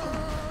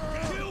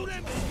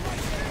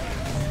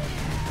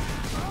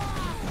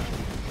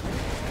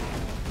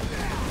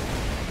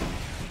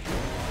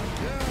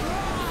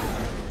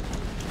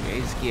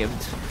 Okay, he's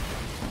gibbed.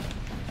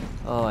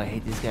 Oh, I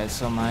hate these guys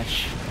so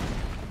much.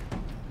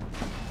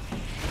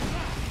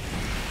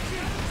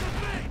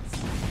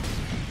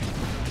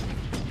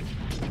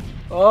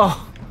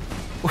 Oh!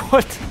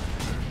 What?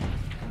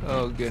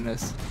 Oh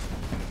goodness.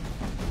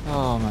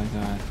 Oh my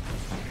god.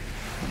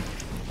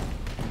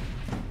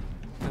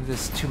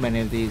 There's too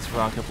many of these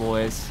rocket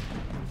boys.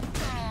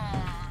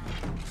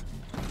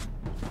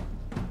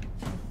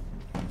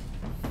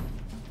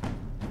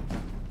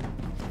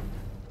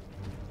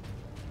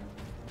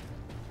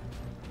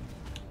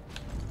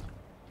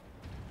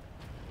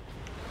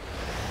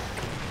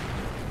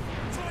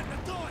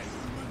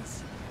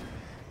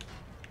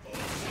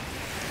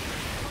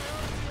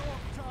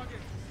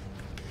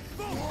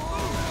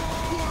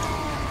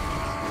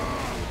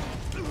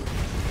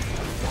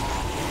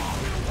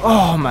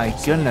 Oh my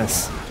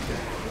goodness.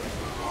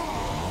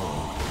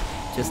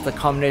 Just the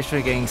combination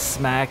of getting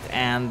smacked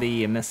and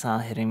the missile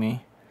hitting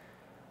me.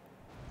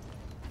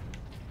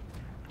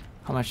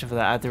 How much of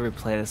that I have to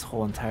replay this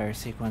whole entire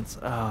sequence?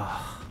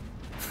 Oh.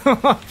 More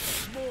of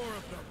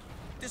them.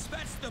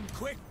 Dispatch them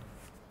quick.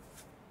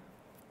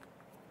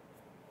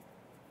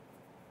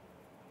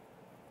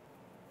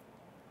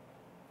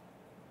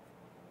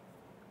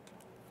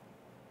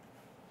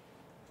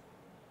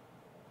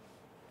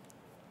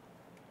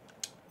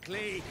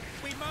 Clee,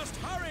 we must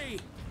hurry!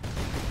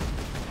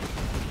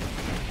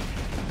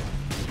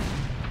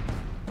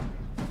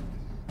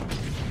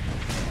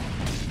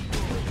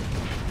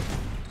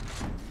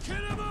 Kill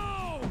them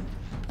all!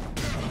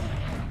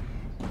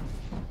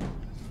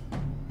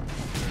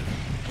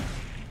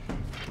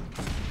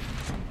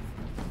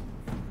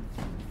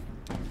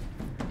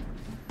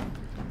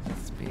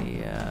 Let's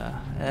be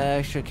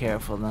extra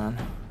careful then.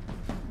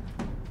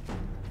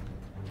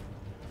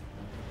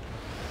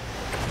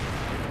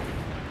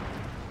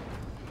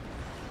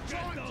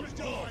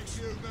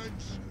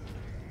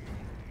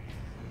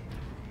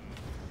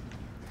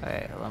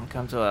 Alright, let them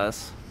come to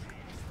us.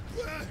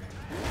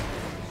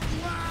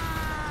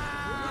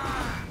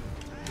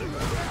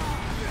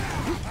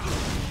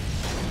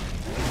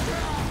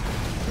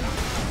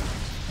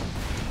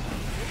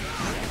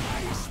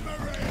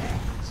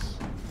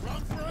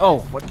 Oh,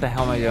 what the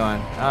hell am I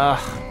doing? Ugh.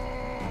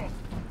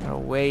 What a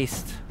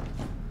waste.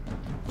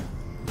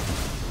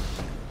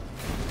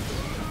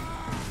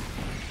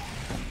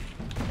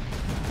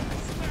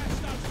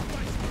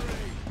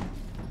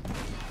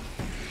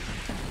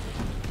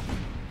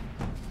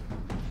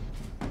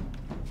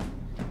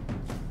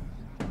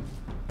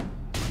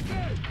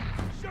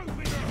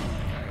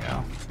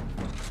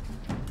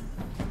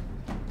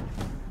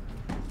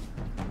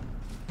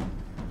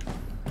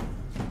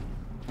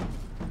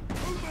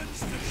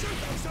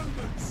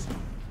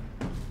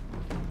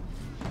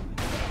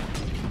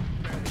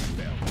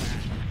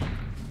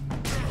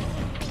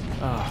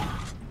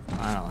 Oh,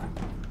 finally.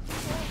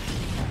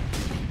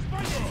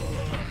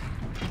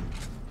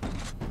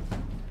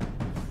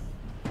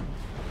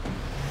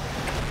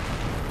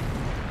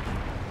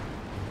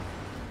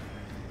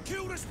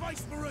 Kill the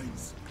Space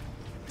Marines!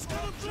 It's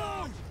gonna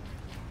blow!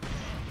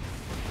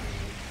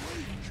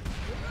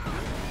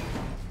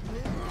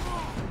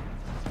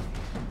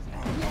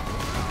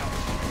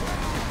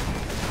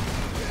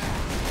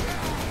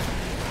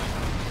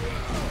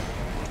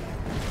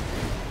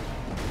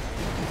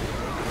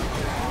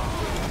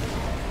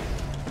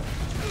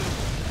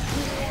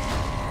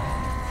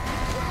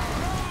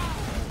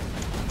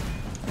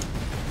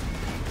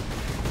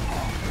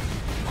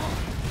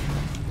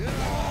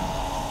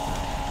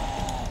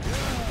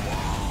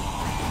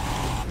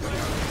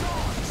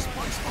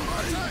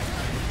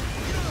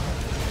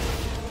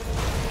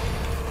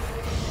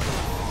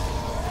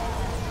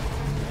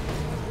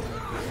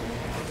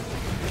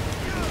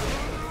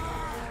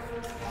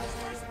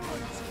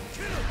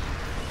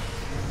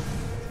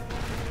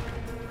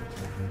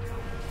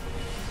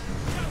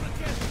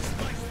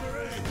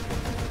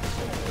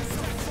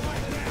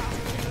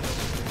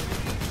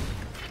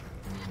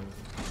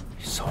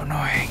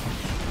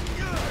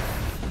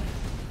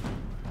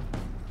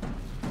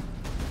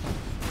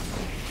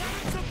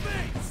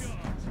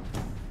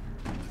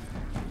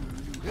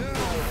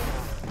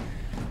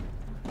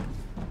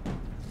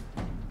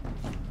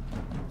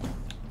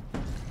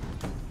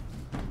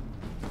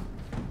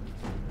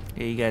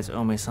 Yeah, you guys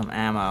owe me some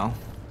ammo.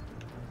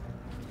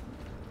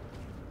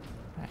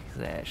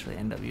 Because I actually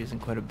end up using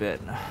quite a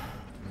bit.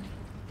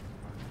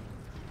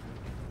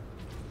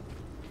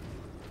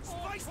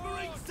 Space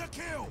Marines to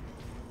kill!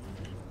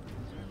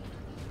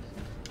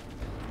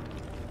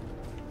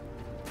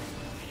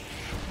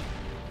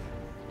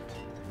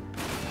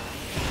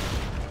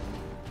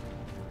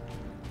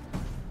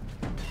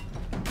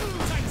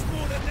 Takes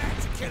more than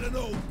that to kill an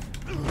orc!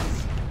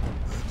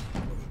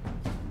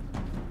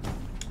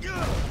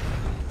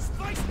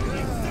 Space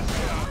Marines to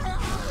kill!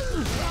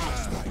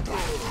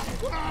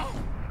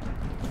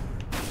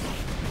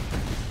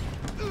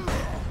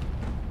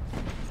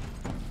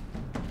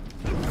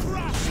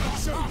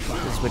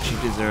 That's what you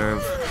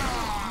deserve.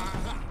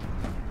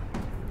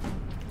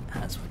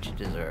 That's what you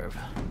deserve.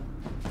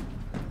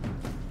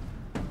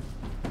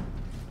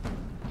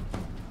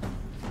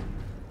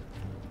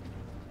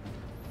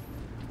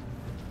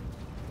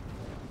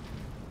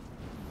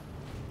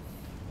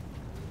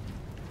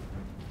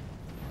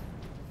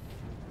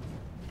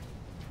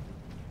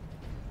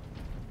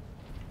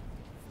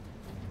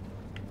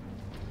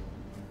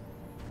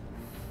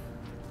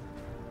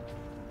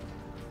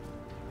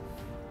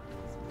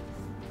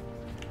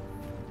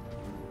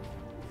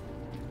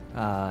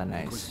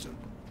 Nice. Inquisitor,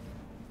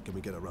 can we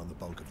get around the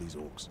bulk of these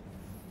orcs?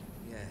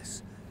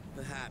 Yes,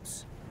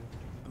 perhaps.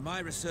 My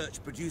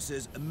research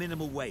produces a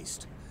minimal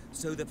waste,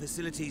 so the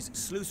facility's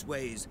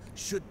sluiceways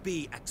should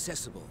be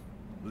accessible.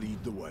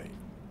 Lead the way.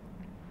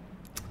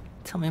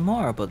 Tell me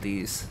more about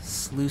these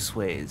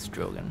sluiceways,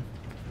 Drogon.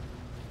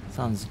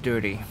 Sounds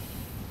dirty.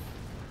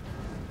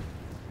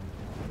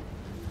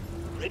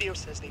 Radio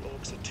says the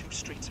orcs are 2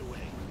 streets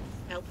away.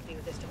 Help me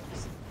with this,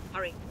 Thomas.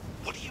 Hurry.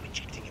 What are you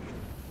injecting him with?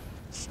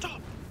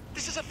 Stop!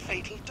 This is a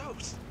fatal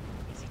dose.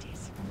 Yes, it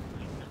is.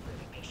 I'm not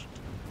very patient.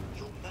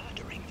 You're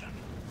murdering them.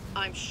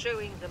 I'm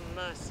showing them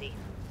mercy.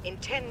 In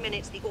 10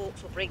 minutes, the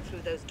orcs will break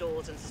through those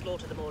doors and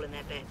slaughter them all in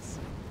their beds.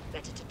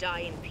 Better to die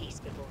in peace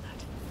before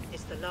that.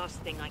 It's the last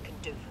thing I can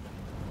do for them.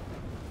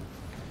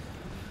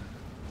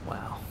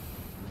 Wow.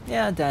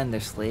 Yeah, die in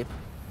their sleep.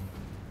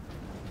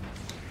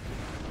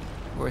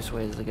 Worst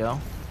ways to go.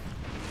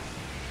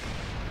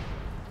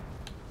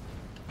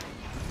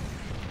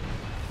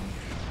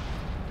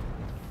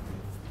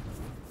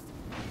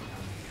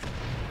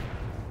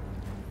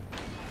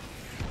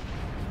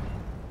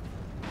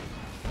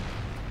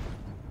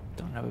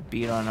 Don't have a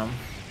beat on them.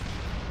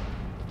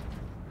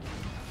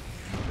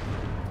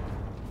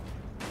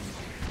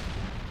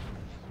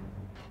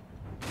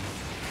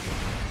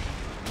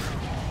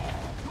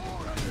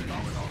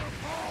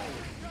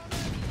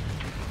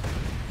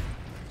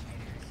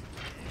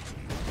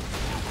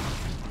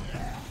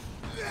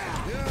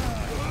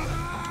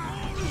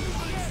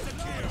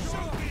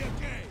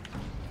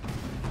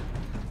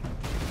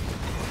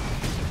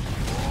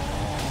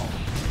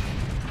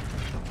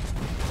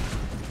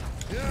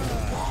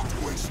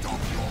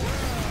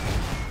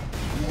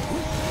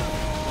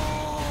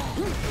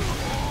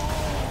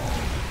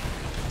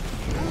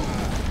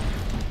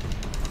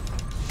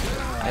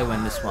 I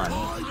win this one,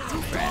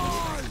 friend.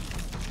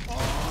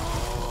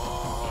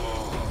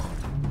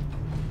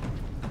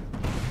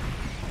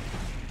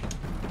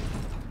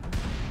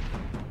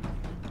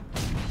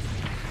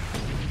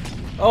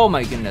 Oh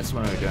my goodness,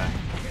 what are we doing?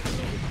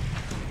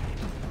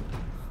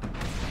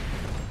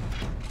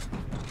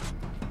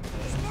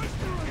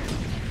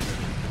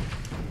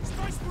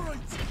 Space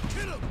Marines!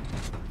 Kill him!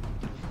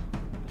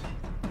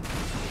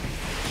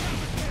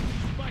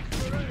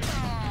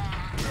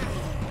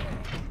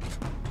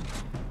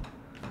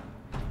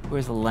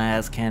 Where's the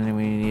last cannon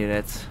when you need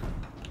it?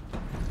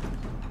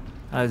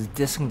 I was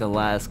dissing the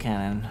last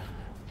cannon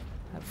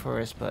at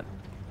first, but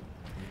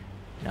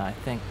no, I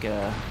think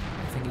you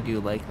do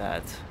like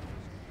that.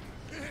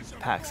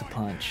 Packs a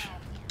punch.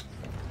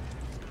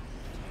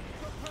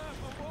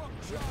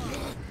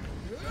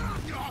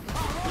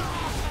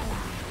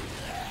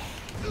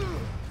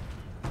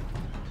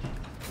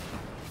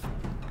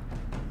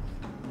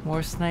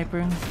 More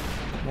sniping,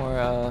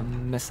 more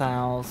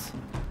missiles.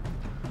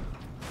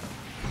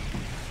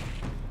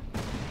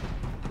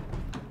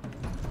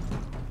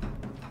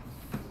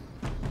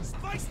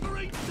 Space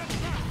Marines to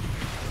attack!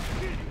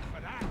 Kill you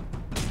for that!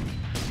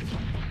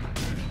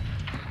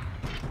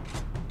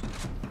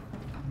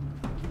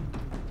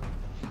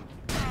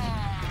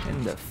 In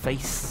the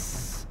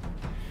face.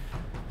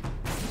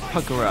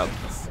 Pucker up.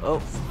 Oh.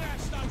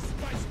 Smash those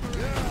Space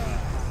Marines!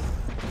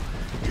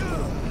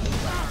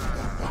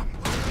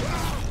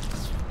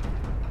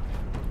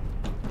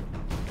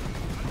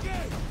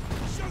 Again!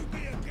 Shoot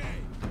me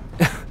again!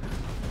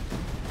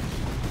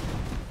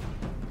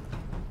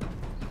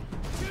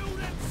 Kill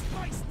them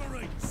Space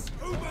Marines!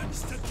 Who wants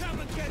to come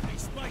and get me,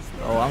 Space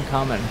Marines? Oh, I'm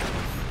coming.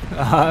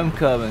 I'm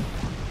coming.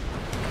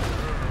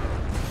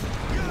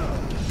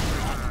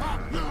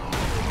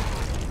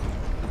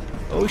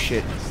 Oh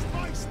shit.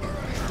 Space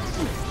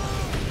Marines!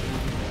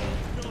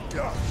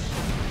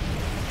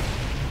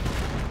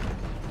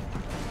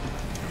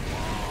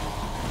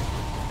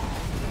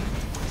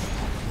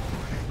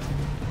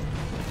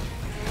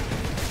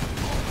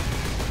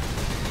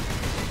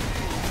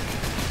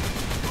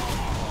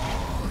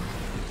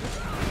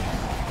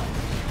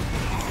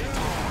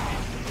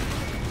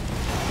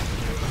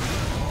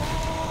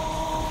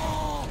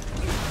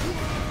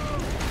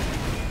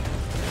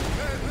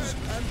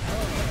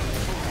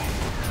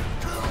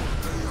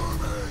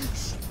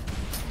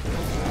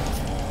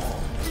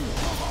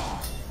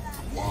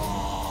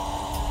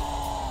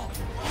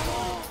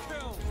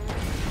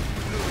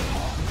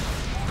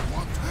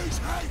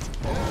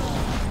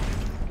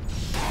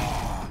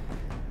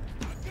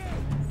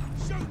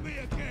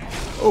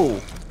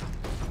 Oh!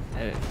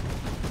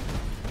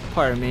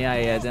 Pardon me,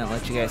 I didn't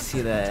let you guys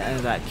see the end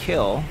of that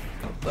kill.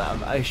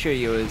 But I assure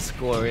you it was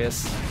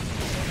glorious.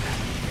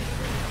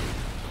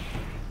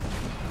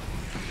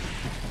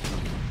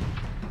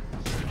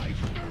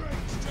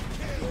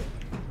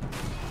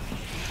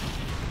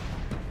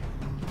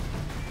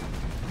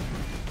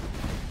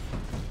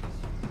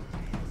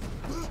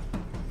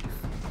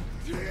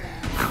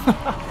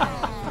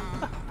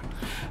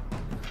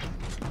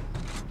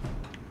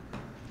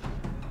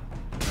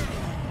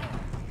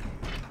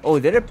 Oh,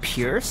 did it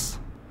pierce?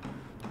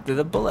 Did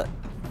the bullet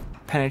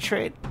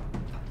penetrate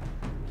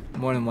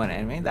more than one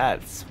enemy?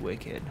 That's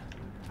wicked.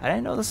 I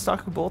didn't know the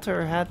Stalker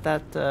Bolter had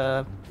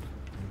that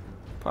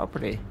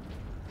property.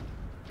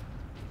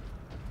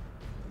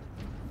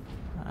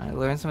 I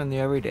learn something new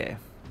every day.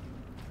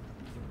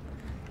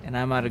 And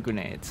I'm out of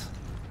grenades.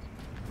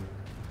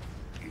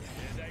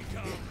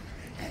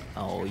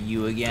 Oh,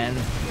 you again?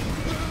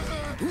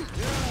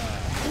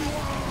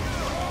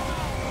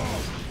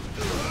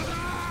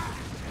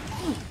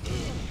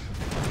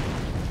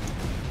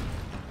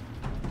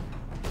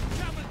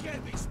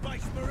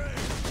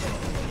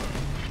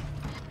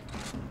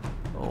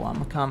 Oh,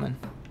 I'm coming.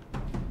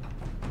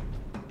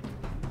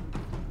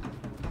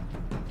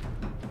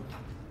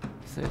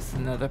 Is this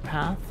another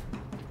path?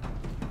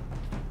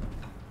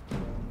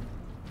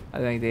 I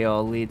think they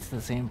all lead to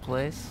the same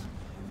place.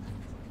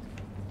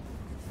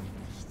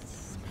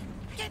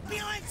 Get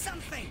behind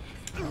something!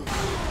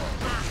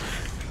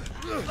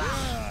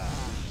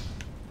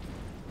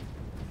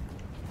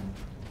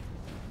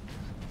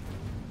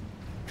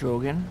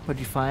 Drogon, what'd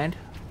you find?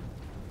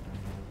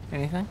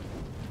 Anything?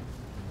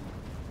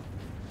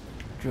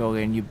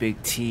 Drogon, you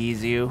big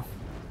tease, you.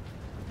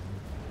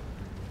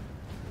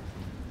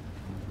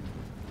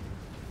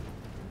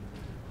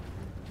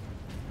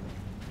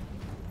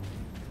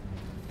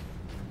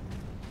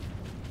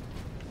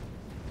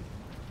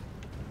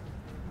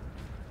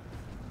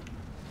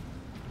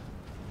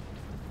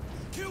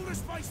 Kill the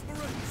Space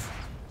Marines!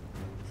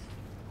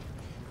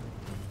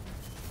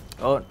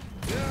 Oh,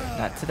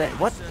 not today.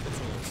 What?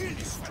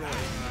 Destroy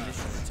an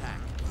initial attack.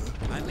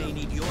 I may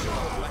need your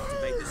help to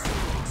activate this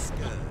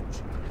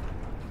scourge.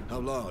 How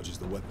large is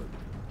the weapon?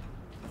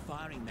 The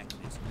firing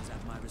mechanism is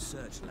at my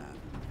research lab,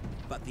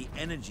 but the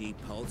energy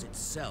pulse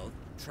itself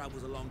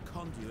travels along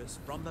conduits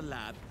from the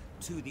lab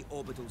to the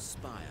orbital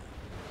spire.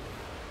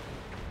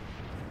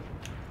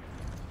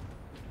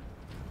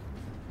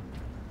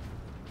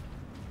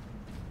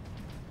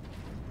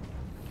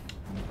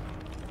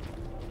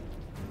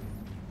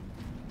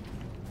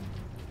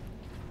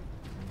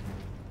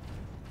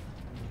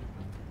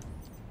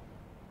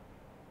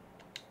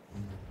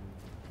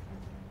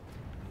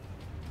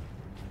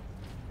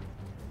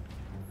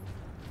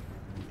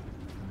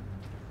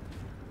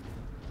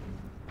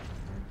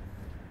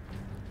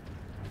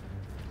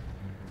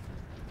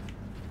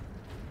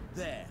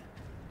 There.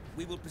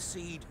 We will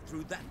proceed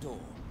through that door.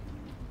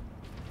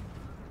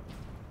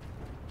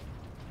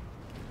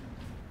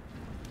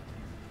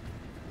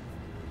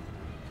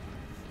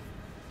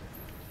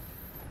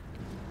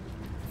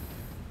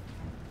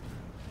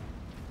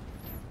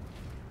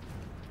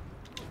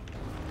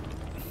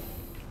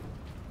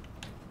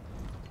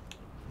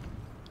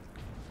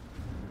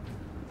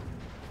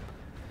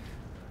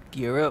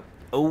 Gear up.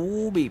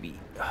 Oh, baby.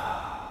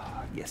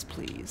 Yes,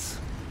 please.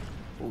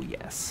 Oh,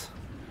 yes.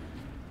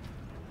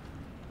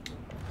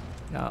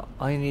 Now,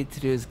 all you need to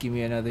do is give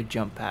me another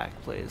jump pack,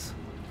 please.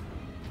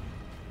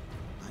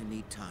 I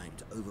need time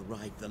to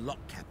override the lock,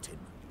 Captain.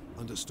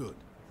 Understood,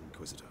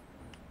 Inquisitor.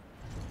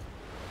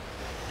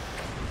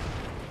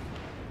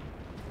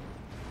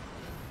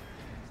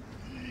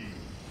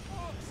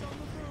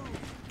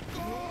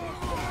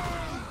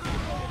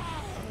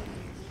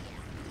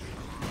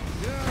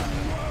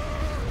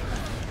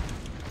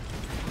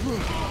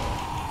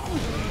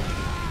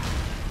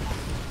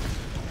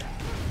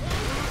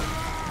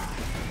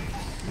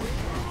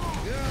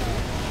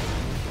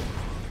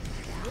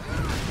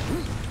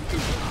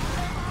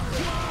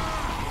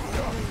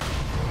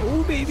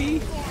 Oh,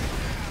 baby.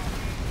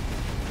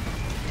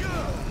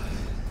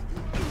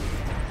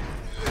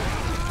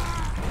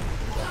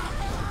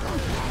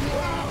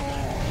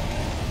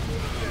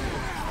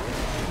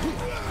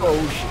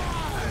 Oh, shit.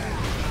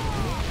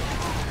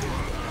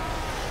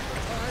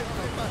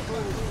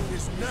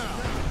 Is now.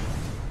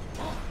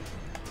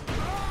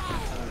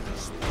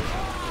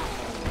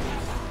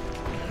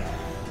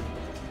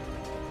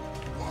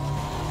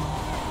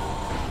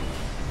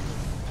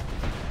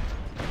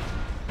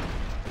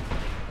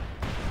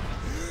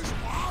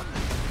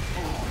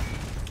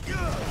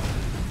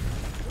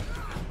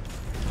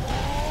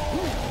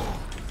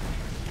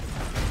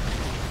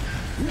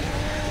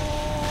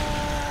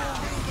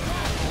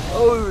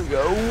 Oh, here we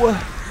go.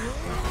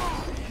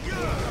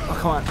 Oh,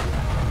 come on.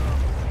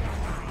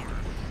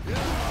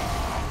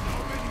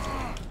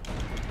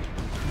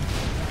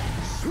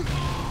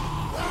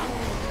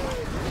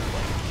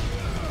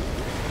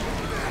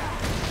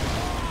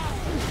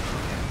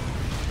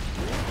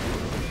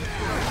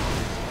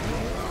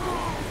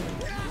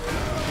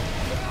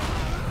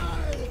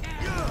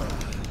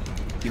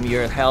 Give me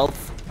your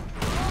health,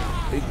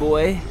 big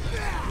boy.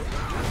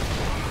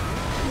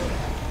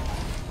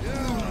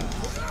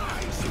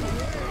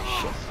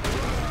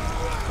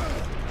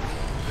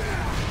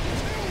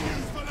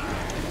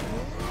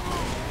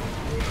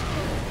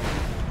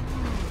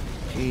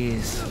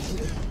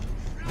 Jeez.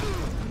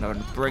 I'm on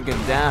the brink of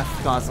death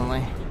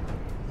constantly.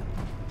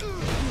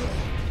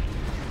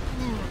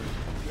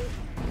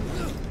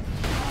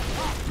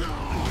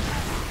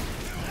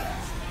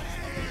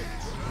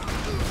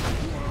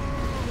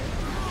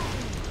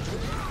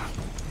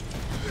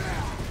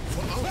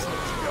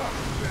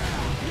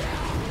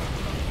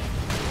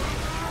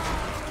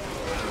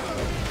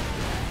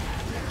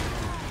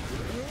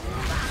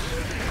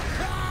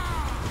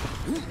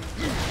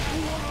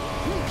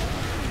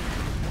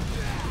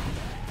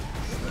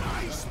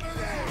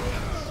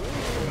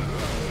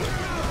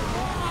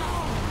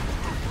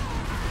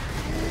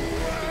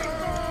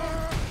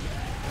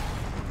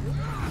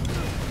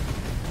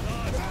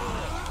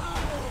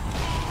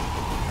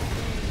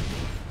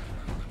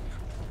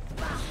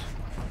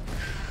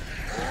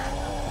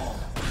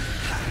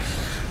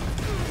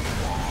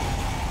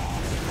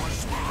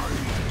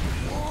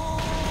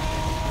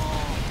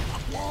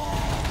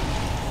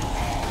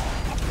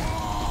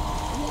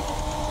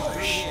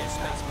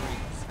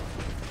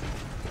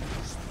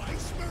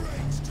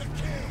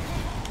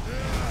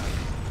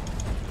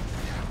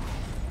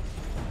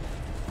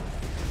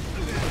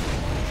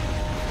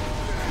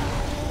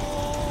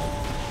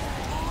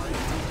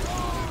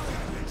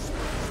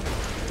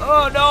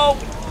 Oh no!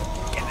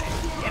 Get it!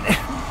 Get it!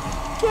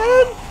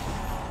 Get it!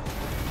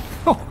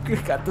 Oh, you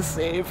got the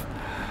save.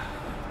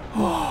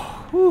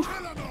 Oh, whew.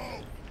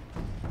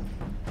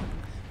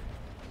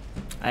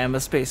 I am a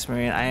space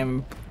marine. I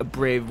am a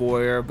brave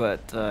warrior,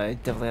 but I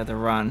definitely have to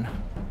run.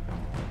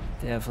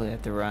 Definitely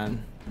have to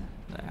run.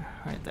 There,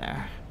 right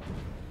there.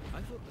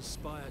 I thought the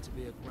Spire to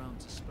be a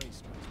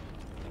ground-to-space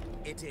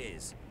transport. It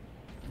is.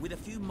 With a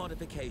few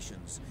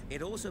modifications,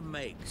 it also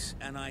makes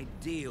an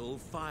ideal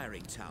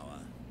firing tower.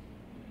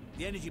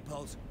 The energy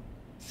pulse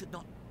should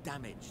not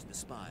damage the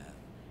Spire.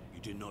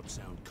 You do not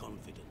sound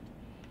confident.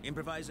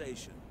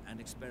 Improvisation and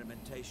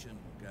experimentation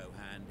go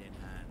hand in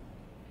hand.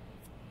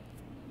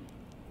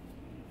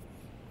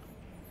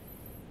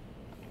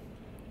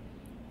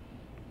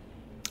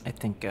 I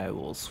think I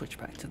will switch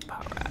back to the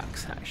power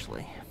axe,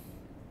 actually.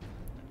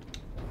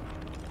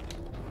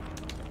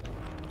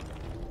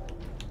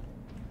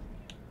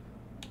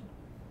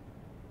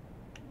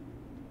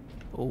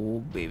 Oh,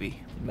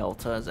 baby.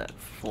 Melta is at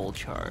full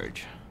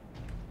charge.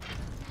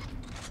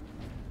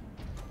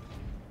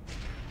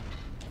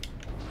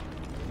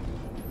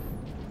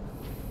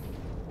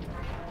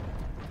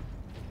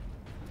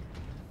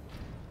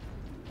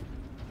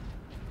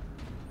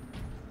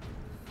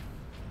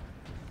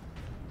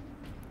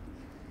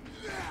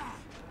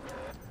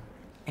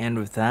 And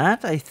with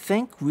that, I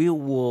think we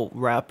will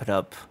wrap it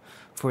up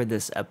for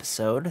this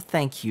episode.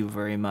 Thank you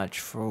very much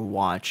for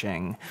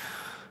watching.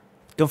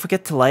 Don't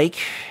forget to like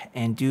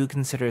and do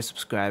consider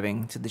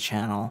subscribing to the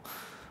channel.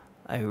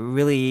 I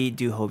really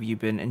do hope you've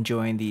been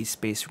enjoying the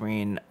Space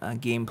Marine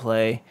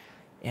gameplay,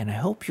 and I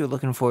hope you're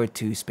looking forward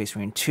to Space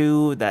Marine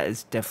 2. That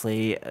is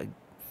definitely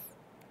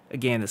a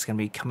game that's going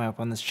to be coming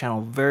up on this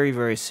channel very,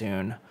 very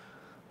soon.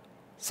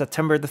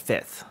 September the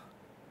 5th.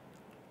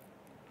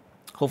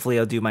 Hopefully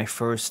I'll do my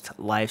first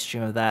live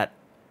stream of that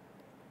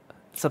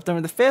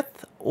September the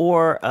 5th,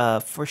 or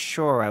for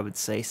sure I would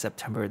say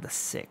September the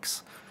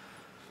 6th.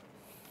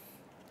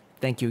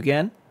 Thank you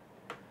again.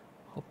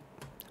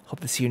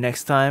 Hope to see you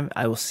next time.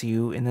 I will see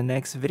you in the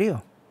next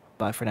video.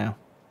 Bye for now.